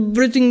Jada.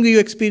 Everything you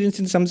experience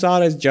in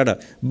Samsara is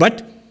Jada.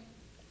 But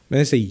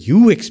when I say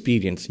you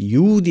experience,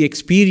 you the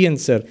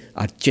experiencer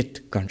are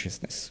Chit,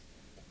 consciousness.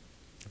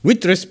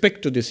 With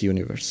respect to this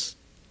universe.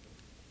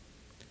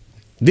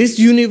 This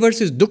universe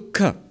is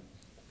dukkha.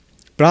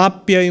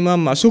 Prapya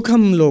imam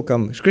asukham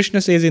lokam.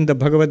 Krishna says in the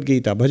Bhagavad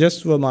Gita,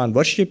 Bhajasvaman,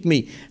 worship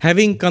me,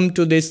 having come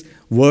to this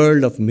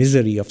world of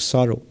misery, of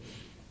sorrow.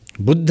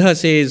 Buddha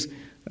says,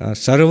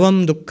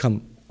 Sarvam dukkham.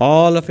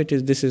 All of it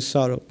is, this is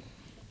sorrow.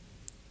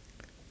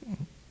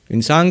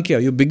 In Sankhya,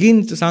 you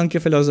begin the Sankhya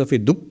philosophy,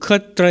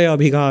 dukkhatraya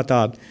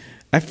abhigatad,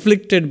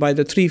 afflicted by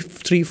the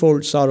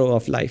threefold sorrow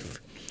of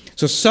life.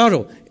 So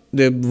sorrow,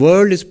 the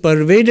world is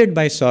pervaded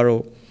by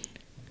sorrow.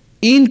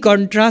 In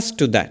contrast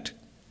to that,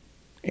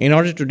 in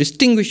order to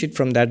distinguish it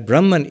from that,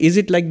 Brahman, is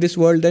it like this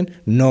world then?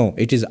 No,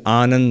 it is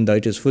Ananda,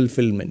 it is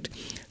fulfillment.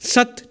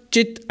 Sat,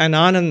 Chit and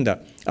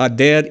Ananda are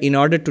there in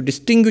order to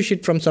distinguish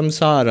it from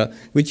samsara,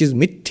 which is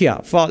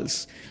mithya,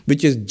 false,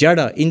 which is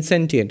jada,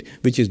 insentient,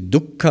 which is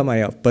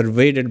dukkhamaya,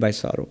 pervaded by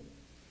sorrow.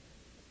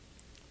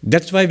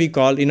 That's why we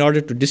call, in order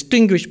to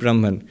distinguish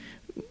Brahman,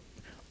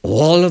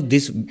 all of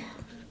this,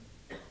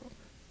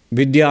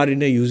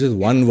 Vidyaranya uses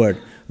one word,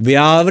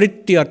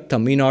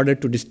 Vyavrityartham, in order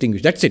to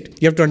distinguish. That's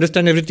it. You have to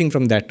understand everything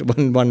from that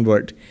one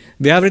word.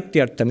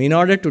 Vyavrityartham. In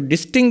order to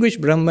distinguish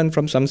Brahman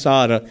from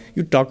samsara,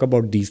 you talk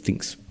about these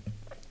things.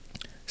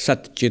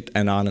 Sat, Chit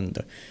and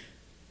Ananda.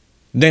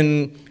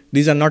 Then,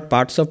 these are not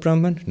parts of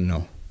Brahman?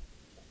 No.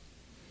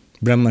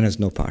 Brahman has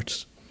no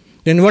parts.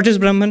 Then what is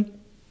Brahman?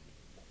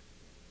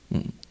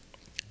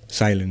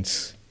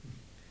 Silence.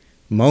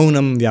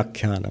 Maunam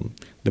Vyakhyanam.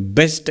 The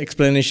best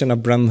explanation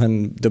of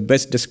Brahman, the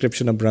best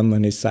description of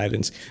Brahman is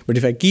silence. But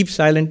if I keep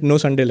silent, no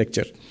Sunday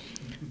lecture.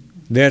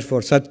 Therefore,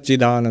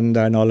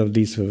 Satchidananda and all of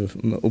these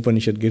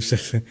Upanishad gives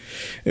us.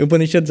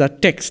 Upanishads are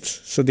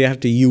texts, so they have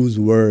to use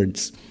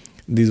words.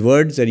 These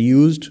words are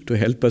used to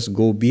help us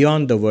go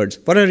beyond the words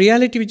for a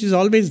reality which is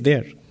always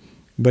there,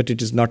 but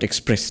it is not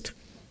expressed.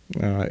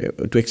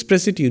 To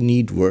express it, you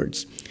need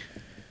words.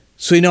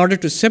 So in order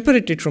to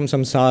separate it from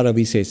samsara,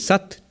 we say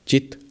Sat,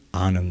 Chit,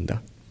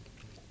 Ananda.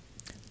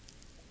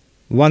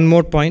 One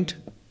more point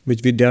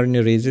which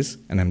Vidyaranya raises,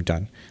 and I'm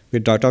done. We're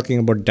talking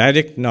about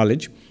direct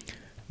knowledge.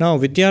 Now,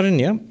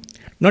 Vidyaranya,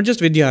 not just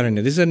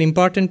Vidyaranya, this is an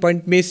important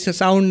point, may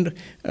sound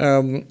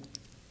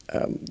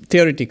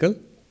theoretical,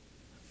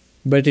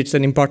 but it's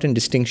an important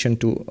distinction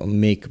to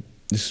make.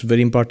 This is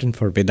very important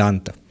for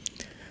Vedanta.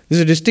 This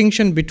is a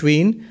distinction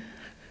between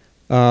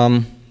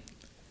the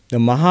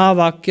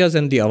Mahavakyas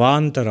and the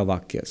Avantara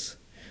Vakyas.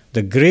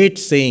 The great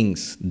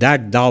sayings,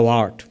 that thou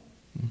art,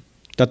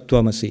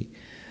 Tattvamasi,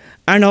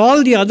 and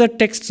all the other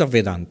texts of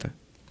Vedanta.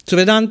 So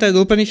Vedanta is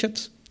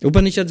Upanishads.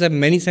 Upanishads have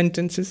many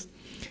sentences.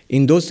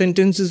 In those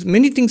sentences,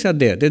 many things are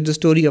there. There's the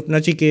story of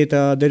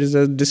Nachiketa, there is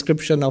a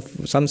description of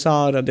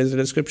samsara, there's a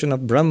description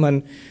of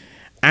Brahman,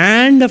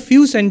 and a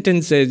few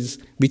sentences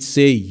which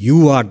say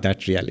you are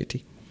that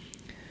reality.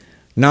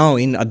 Now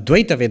in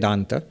Advaita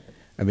Vedanta,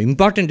 an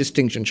important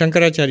distinction,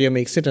 Shankaracharya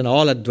makes it and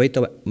all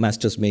Advaita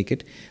masters make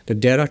it,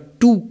 that there are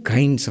two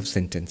kinds of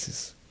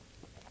sentences.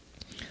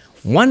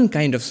 One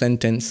kind of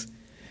sentence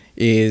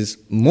is,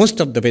 most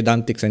of the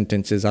Vedantic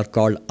sentences are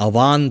called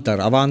Avantara.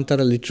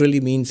 Avantara literally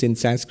means in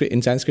Sanskrit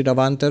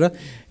Avantara.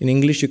 In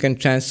English you can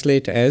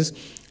translate as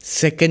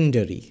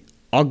secondary,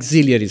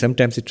 auxiliary,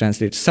 sometimes it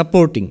translates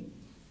supporting,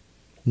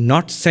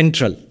 not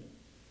central.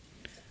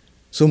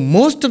 So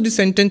most of the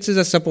sentences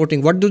are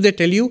supporting. What do they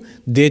tell you?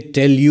 They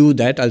tell you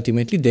that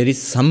ultimately there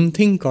is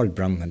something called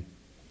Brahman.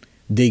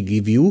 They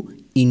give you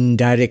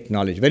indirect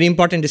knowledge. Very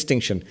important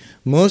distinction.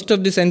 Most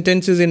of the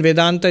sentences in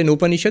Vedanta and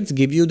Upanishads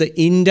give you the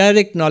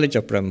indirect knowledge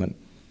of Brahman.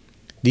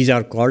 These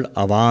are called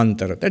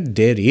Avantara, that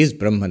there is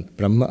Brahman,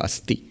 Brahma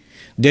Asti.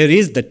 There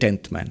is the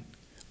 10th man.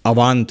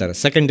 Avantara,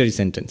 secondary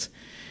sentence.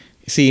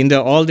 See, in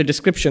all the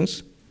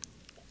descriptions,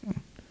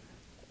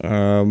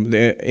 in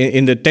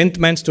the 10th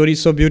man story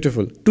is so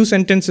beautiful. Two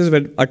sentences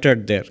were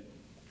uttered there.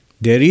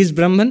 There is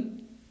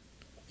Brahman,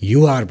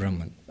 you are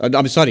Brahman.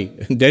 I'm sorry,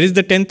 there is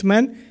the 10th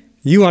man,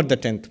 you are the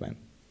 10th man.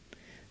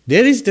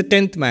 There is the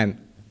 10th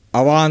man,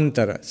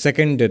 Avantara,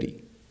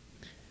 secondary.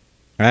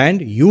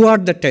 And you are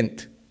the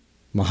 10th,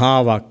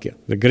 Mahavakya,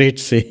 the great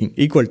saying,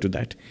 equal to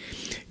that.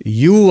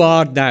 You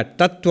are that,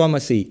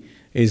 Tattvamasi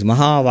is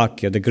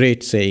Mahavakya, the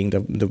great saying, the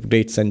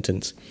great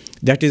sentence.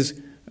 That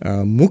is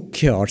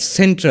Mukhya or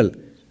central,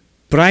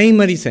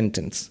 primary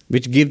sentence,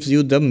 which gives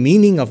you the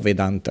meaning of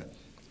Vedanta.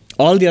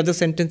 All the other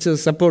sentences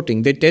are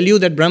supporting. They tell you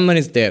that Brahman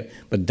is there.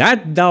 But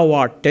that thou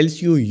art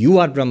tells you you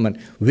are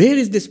Brahman. Where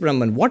is this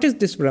Brahman? What is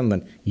this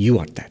Brahman? You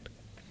are that.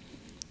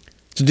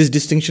 So this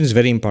distinction is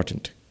very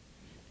important.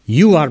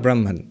 You are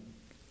Brahman.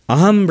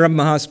 Aham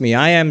Brahmasmi.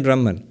 I am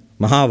Brahman.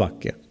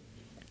 Mahavakya.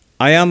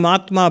 I am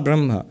Atma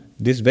Brahma.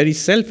 This very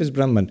self is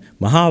Brahman.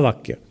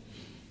 Mahavakya.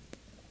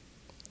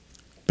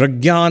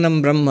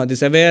 Prajnanam Brahma.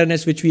 This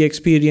awareness which we are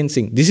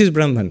experiencing. This is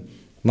Brahman.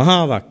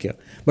 Mahavakya.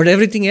 But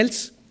everything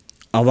else?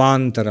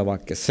 Avantara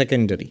Vakya,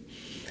 secondary.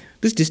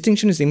 This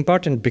distinction is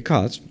important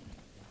because,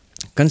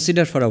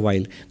 consider for a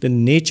while, the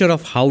nature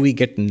of how we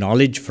get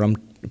knowledge from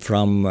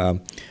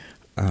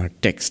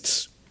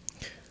texts.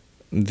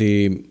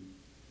 The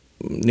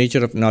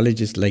nature of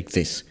knowledge is like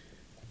this.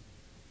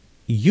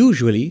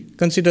 Usually,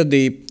 consider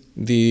the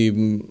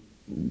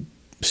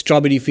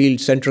Strawberry Field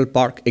Central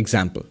Park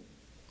example.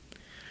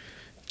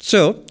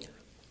 So,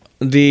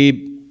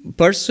 the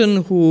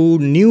person who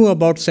knew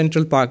about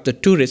Central Park, the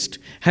tourist,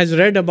 has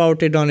read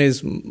about it on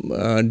his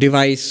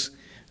device,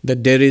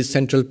 that there is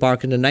Central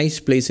Park in a nice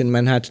place in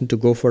Manhattan to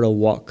go for a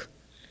walk.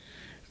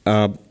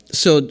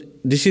 So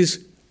this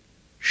is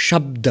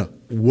Shabda.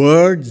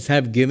 Words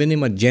have given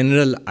him a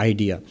general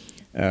idea.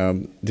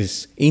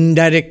 This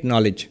indirect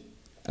knowledge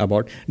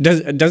about.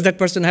 Does that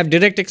person have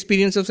direct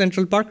experience of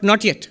Central Park?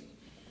 Not yet.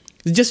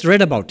 He just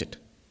read about it.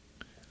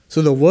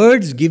 So the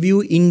words give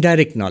you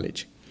indirect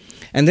knowledge.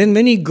 And then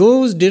when he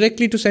goes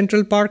directly to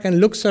Central Park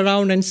and looks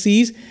around and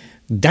sees,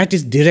 that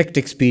is direct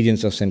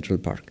experience of Central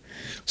Park.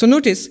 So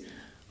notice,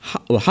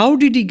 how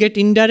did he get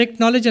indirect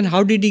knowledge and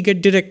how did he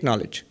get direct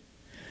knowledge?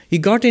 He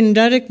got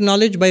indirect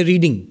knowledge by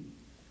reading,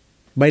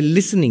 by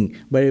listening,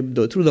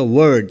 through the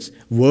words.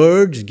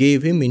 Words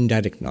gave him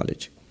indirect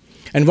knowledge.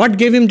 And what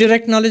gave him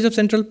direct knowledge of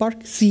Central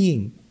Park?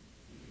 Seeing.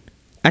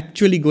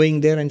 Actually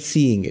going there and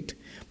seeing it.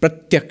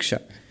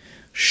 Pratyaksha.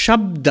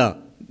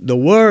 Shabda, the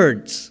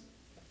words,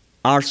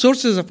 are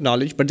sources of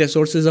knowledge, but they're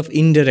sources of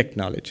indirect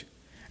knowledge.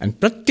 And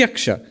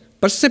pratyaksha,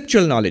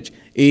 perceptual knowledge,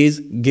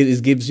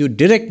 gives you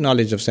direct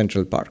knowledge of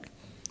Central Park.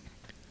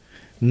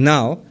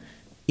 Now,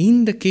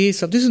 in the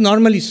case of, this is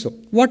normally so.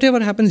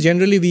 Whatever happens,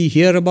 generally we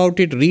hear about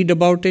it, read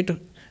about it,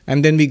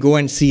 and then we go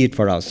and see it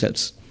for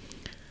ourselves.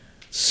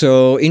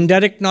 So,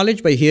 indirect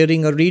knowledge by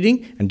hearing or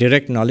reading, and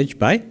direct knowledge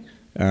by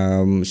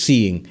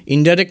seeing.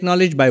 Indirect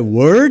knowledge by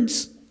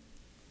words,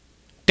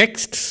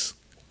 texts,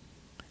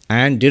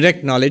 and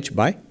direct knowledge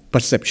by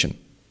perception.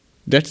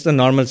 That's the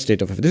normal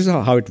state of affairs. This is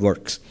how it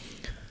works.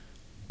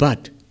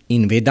 But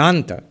in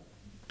Vedanta,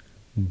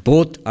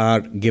 both are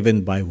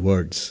given by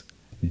words.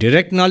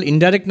 Indirect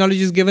knowledge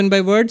is given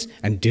by words,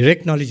 and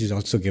direct knowledge is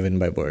also given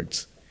by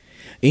words.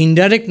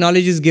 Indirect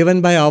knowledge is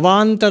given by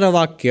avantara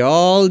vakya,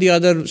 all the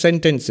other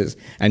sentences,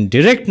 and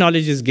direct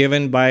knowledge is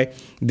given by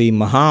the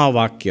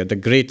mahavakya, the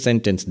great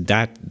sentence,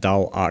 that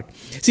thou art.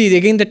 See,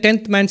 again, the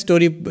 10th man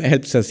story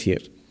helps us here.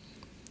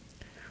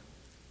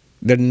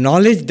 The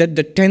knowledge that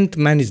the 10th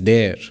man is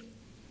there,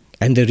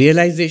 and the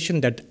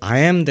realization that I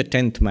am the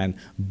 10th man,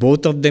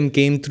 both of them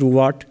came through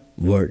what?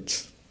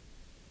 Words.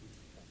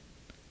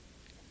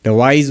 The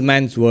wise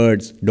man's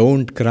words,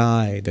 don't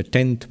cry, the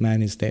 10th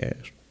man is there.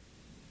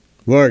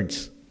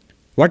 Words.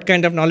 What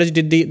kind of knowledge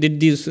did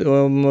these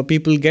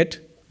people get?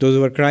 Those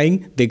who were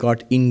crying, they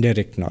got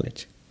indirect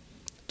knowledge.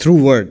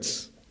 Through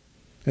words.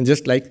 And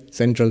just like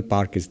Central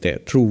Park is there,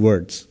 through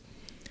words.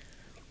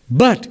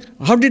 But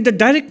how did the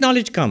direct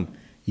knowledge come?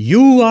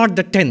 You are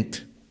the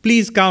 10th.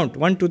 Please count.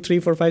 1, 2, 3,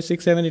 4, 5,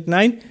 6, 7, 8,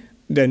 9.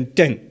 Then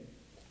 10.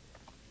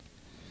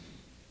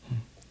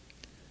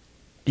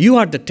 You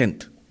are the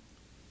 10th.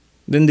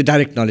 Then the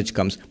direct knowledge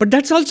comes. But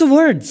that's also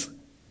words.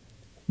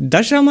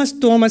 Dashamas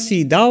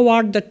Tomasi, thou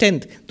art the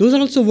 10th. Those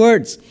are also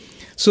words.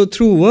 So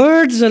through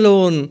words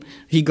alone,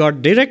 he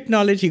got direct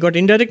knowledge. He got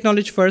indirect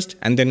knowledge first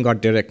and then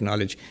got direct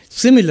knowledge.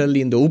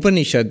 Similarly, in the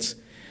Upanishads,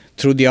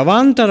 through the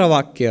Avantara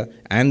Vakya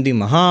and the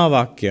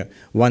Mahavakya,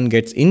 one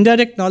gets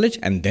indirect knowledge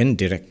and then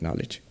direct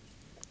knowledge.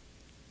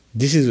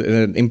 This is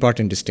an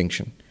important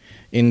distinction.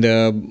 In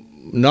the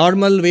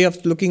normal way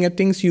of looking at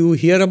things, you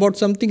hear about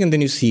something and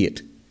then you see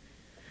it.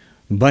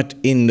 But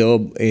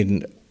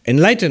in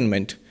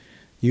enlightenment,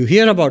 you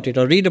hear about it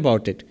or read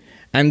about it,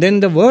 and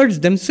then the words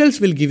themselves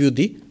will give you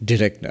the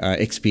direct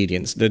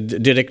experience, the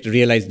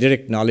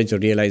direct knowledge or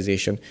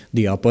realization,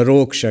 the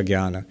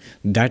Aparoksha-Jnana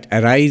that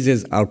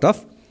arises out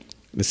of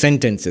the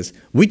sentences.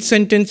 Which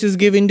sentences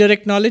give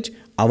indirect knowledge?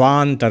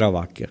 Avantara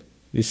Vakya,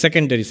 the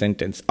secondary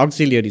sentence,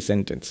 auxiliary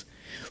sentence.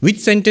 Which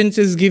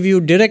sentences give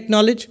you direct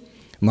knowledge?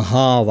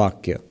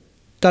 Mahavakya,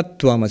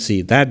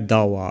 Tattvamasi, that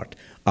thou art.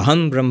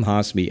 Aham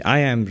Brahmasmi, I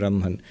am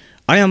Brahman.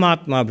 I am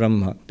Atma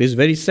Brahma. This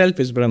very self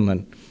is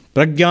Brahman.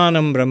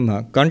 Prajnanam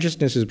Brahma,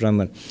 consciousness is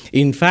Brahman.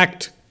 In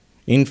fact,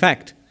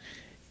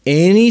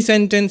 any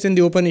sentence in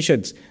the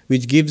Upanishads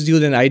which gives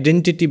you an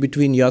identity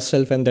between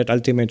yourself and that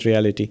ultimate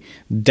reality,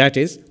 that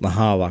is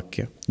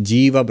Mahavakya.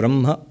 Jiva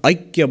Brahma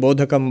Aikya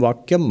Bodhakam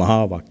Vakyam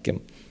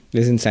Mahavakyam.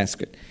 This is in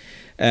Sanskrit.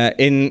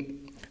 In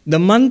the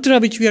mantra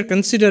which we are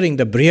considering,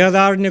 the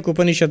Brihadharanyaka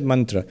Upanishad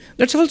mantra,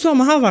 that's also a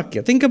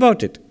Mahavakya. Think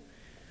about it.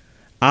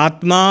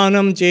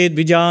 Atmanam ched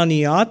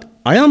vijaniyat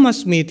ayam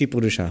asmeti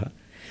purushaha.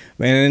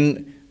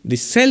 When the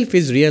self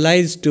is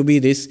realized to be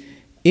this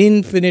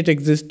infinite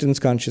existence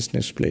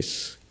consciousness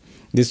place,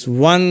 this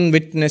one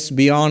witness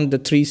beyond the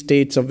three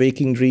states of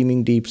waking,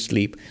 dreaming, deep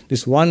sleep,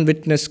 this one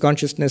witness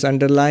consciousness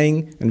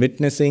underlying and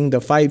witnessing the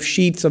 5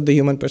 sheaths of the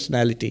human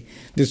personality,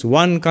 this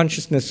one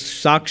consciousness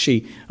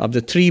sakshi of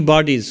the 3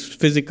 bodies,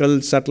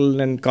 physical,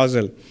 subtle and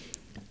causal.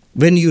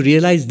 When you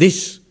realize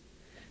this,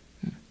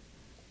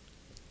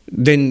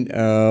 then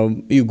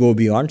you go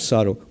beyond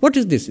sorrow. What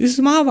is this? This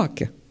is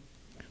Mahavakya.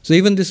 So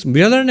even this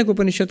Vidyaranya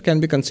Upanishad can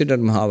be considered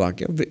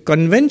Mahavakya.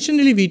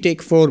 Conventionally, we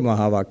take 4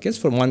 Mahavakyas,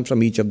 from one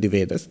from each of the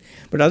Vedas.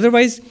 But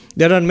otherwise,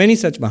 there are many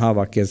such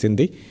Mahavakyas in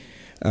the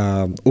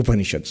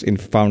Upanishads,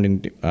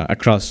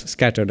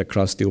 scattered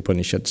across the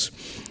Upanishads.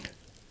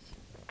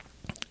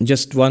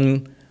 Just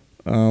one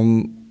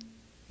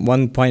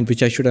one point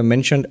which I should have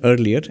mentioned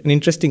earlier, an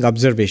interesting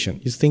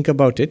observation. Just think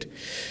about it.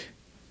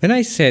 When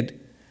I said,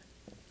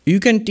 you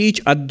can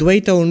teach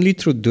Advaita only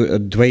through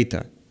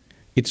Dvaita,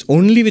 it's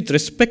only with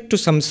respect to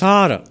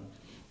samsara,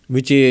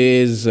 which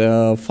is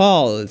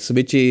false,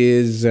 which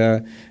is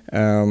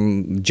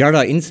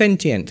jada,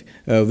 insentient,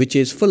 which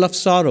is full of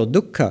sorrow,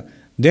 dukkha,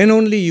 then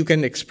only you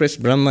can express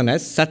Brahman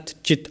as Sat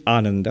Chit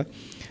Ananda.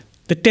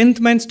 The 10th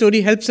man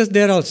story helps us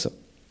there also.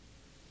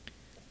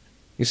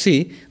 You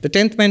see, the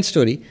 10th man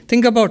story,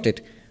 think about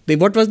it.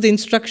 What was the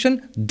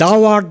instruction?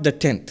 Thou art the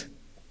 10th.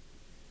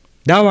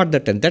 Thou art the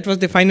 10th. That was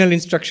the final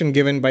instruction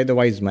given by the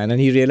wise man, and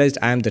he realized,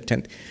 I am the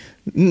 10th.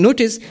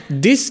 Notice,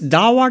 this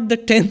thou art the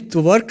 10th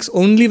works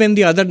only when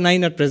the other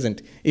 9 are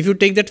present. If you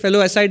take that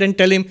fellow aside and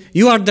tell him,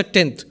 you are the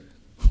 10th,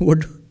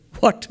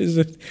 what is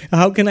it?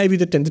 How can I be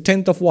the 10th? The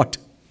 10th of what?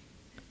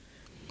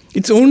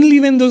 It's only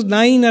when those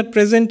 9 are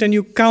present and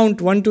you count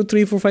 1, 2,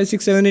 3, 4, 5,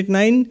 6, 7, 8,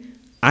 9,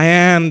 I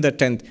am the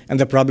 10th, and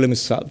the problem is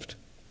solved.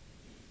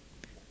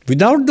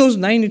 Without those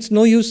 9, it's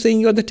no use saying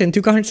you are the 10th.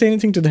 You can't say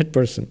anything to that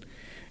person.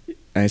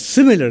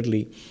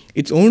 Similarly,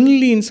 it's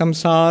only in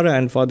samsara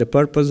and for the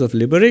purpose of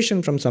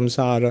liberation from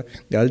samsara,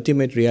 the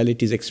ultimate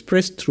reality is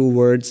expressed through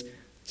words,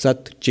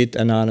 Sat, Chit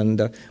and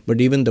Ananda,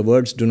 but even the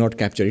words do not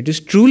capture. It is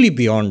truly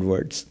beyond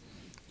words,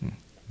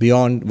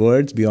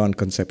 beyond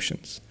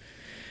conceptions.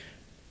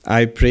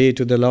 I pray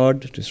to the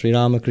Lord, to Sri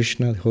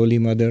Ramakrishna, Holy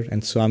Mother,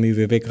 and Swami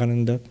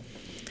Vivekananda,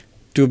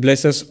 to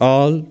bless us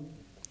all.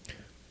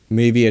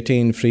 May we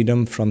attain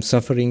freedom from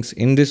sufferings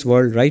in this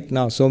world right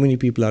now. So many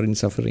people are in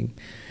suffering.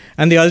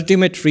 And the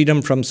ultimate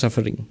freedom from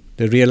suffering,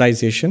 the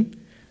realization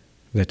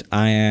that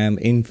I am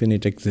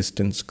infinite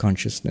existence,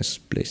 consciousness,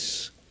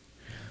 bliss.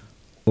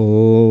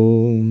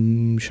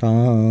 Om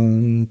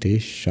Shanti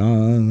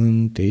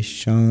Shanti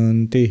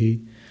Shanti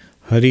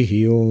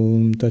Harihi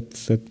Om Tat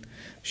Sat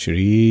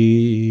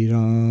Shri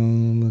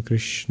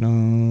Ramakrishna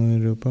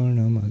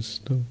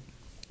Arpanamastu.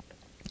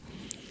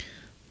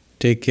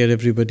 Take care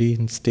everybody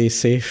and stay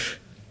safe.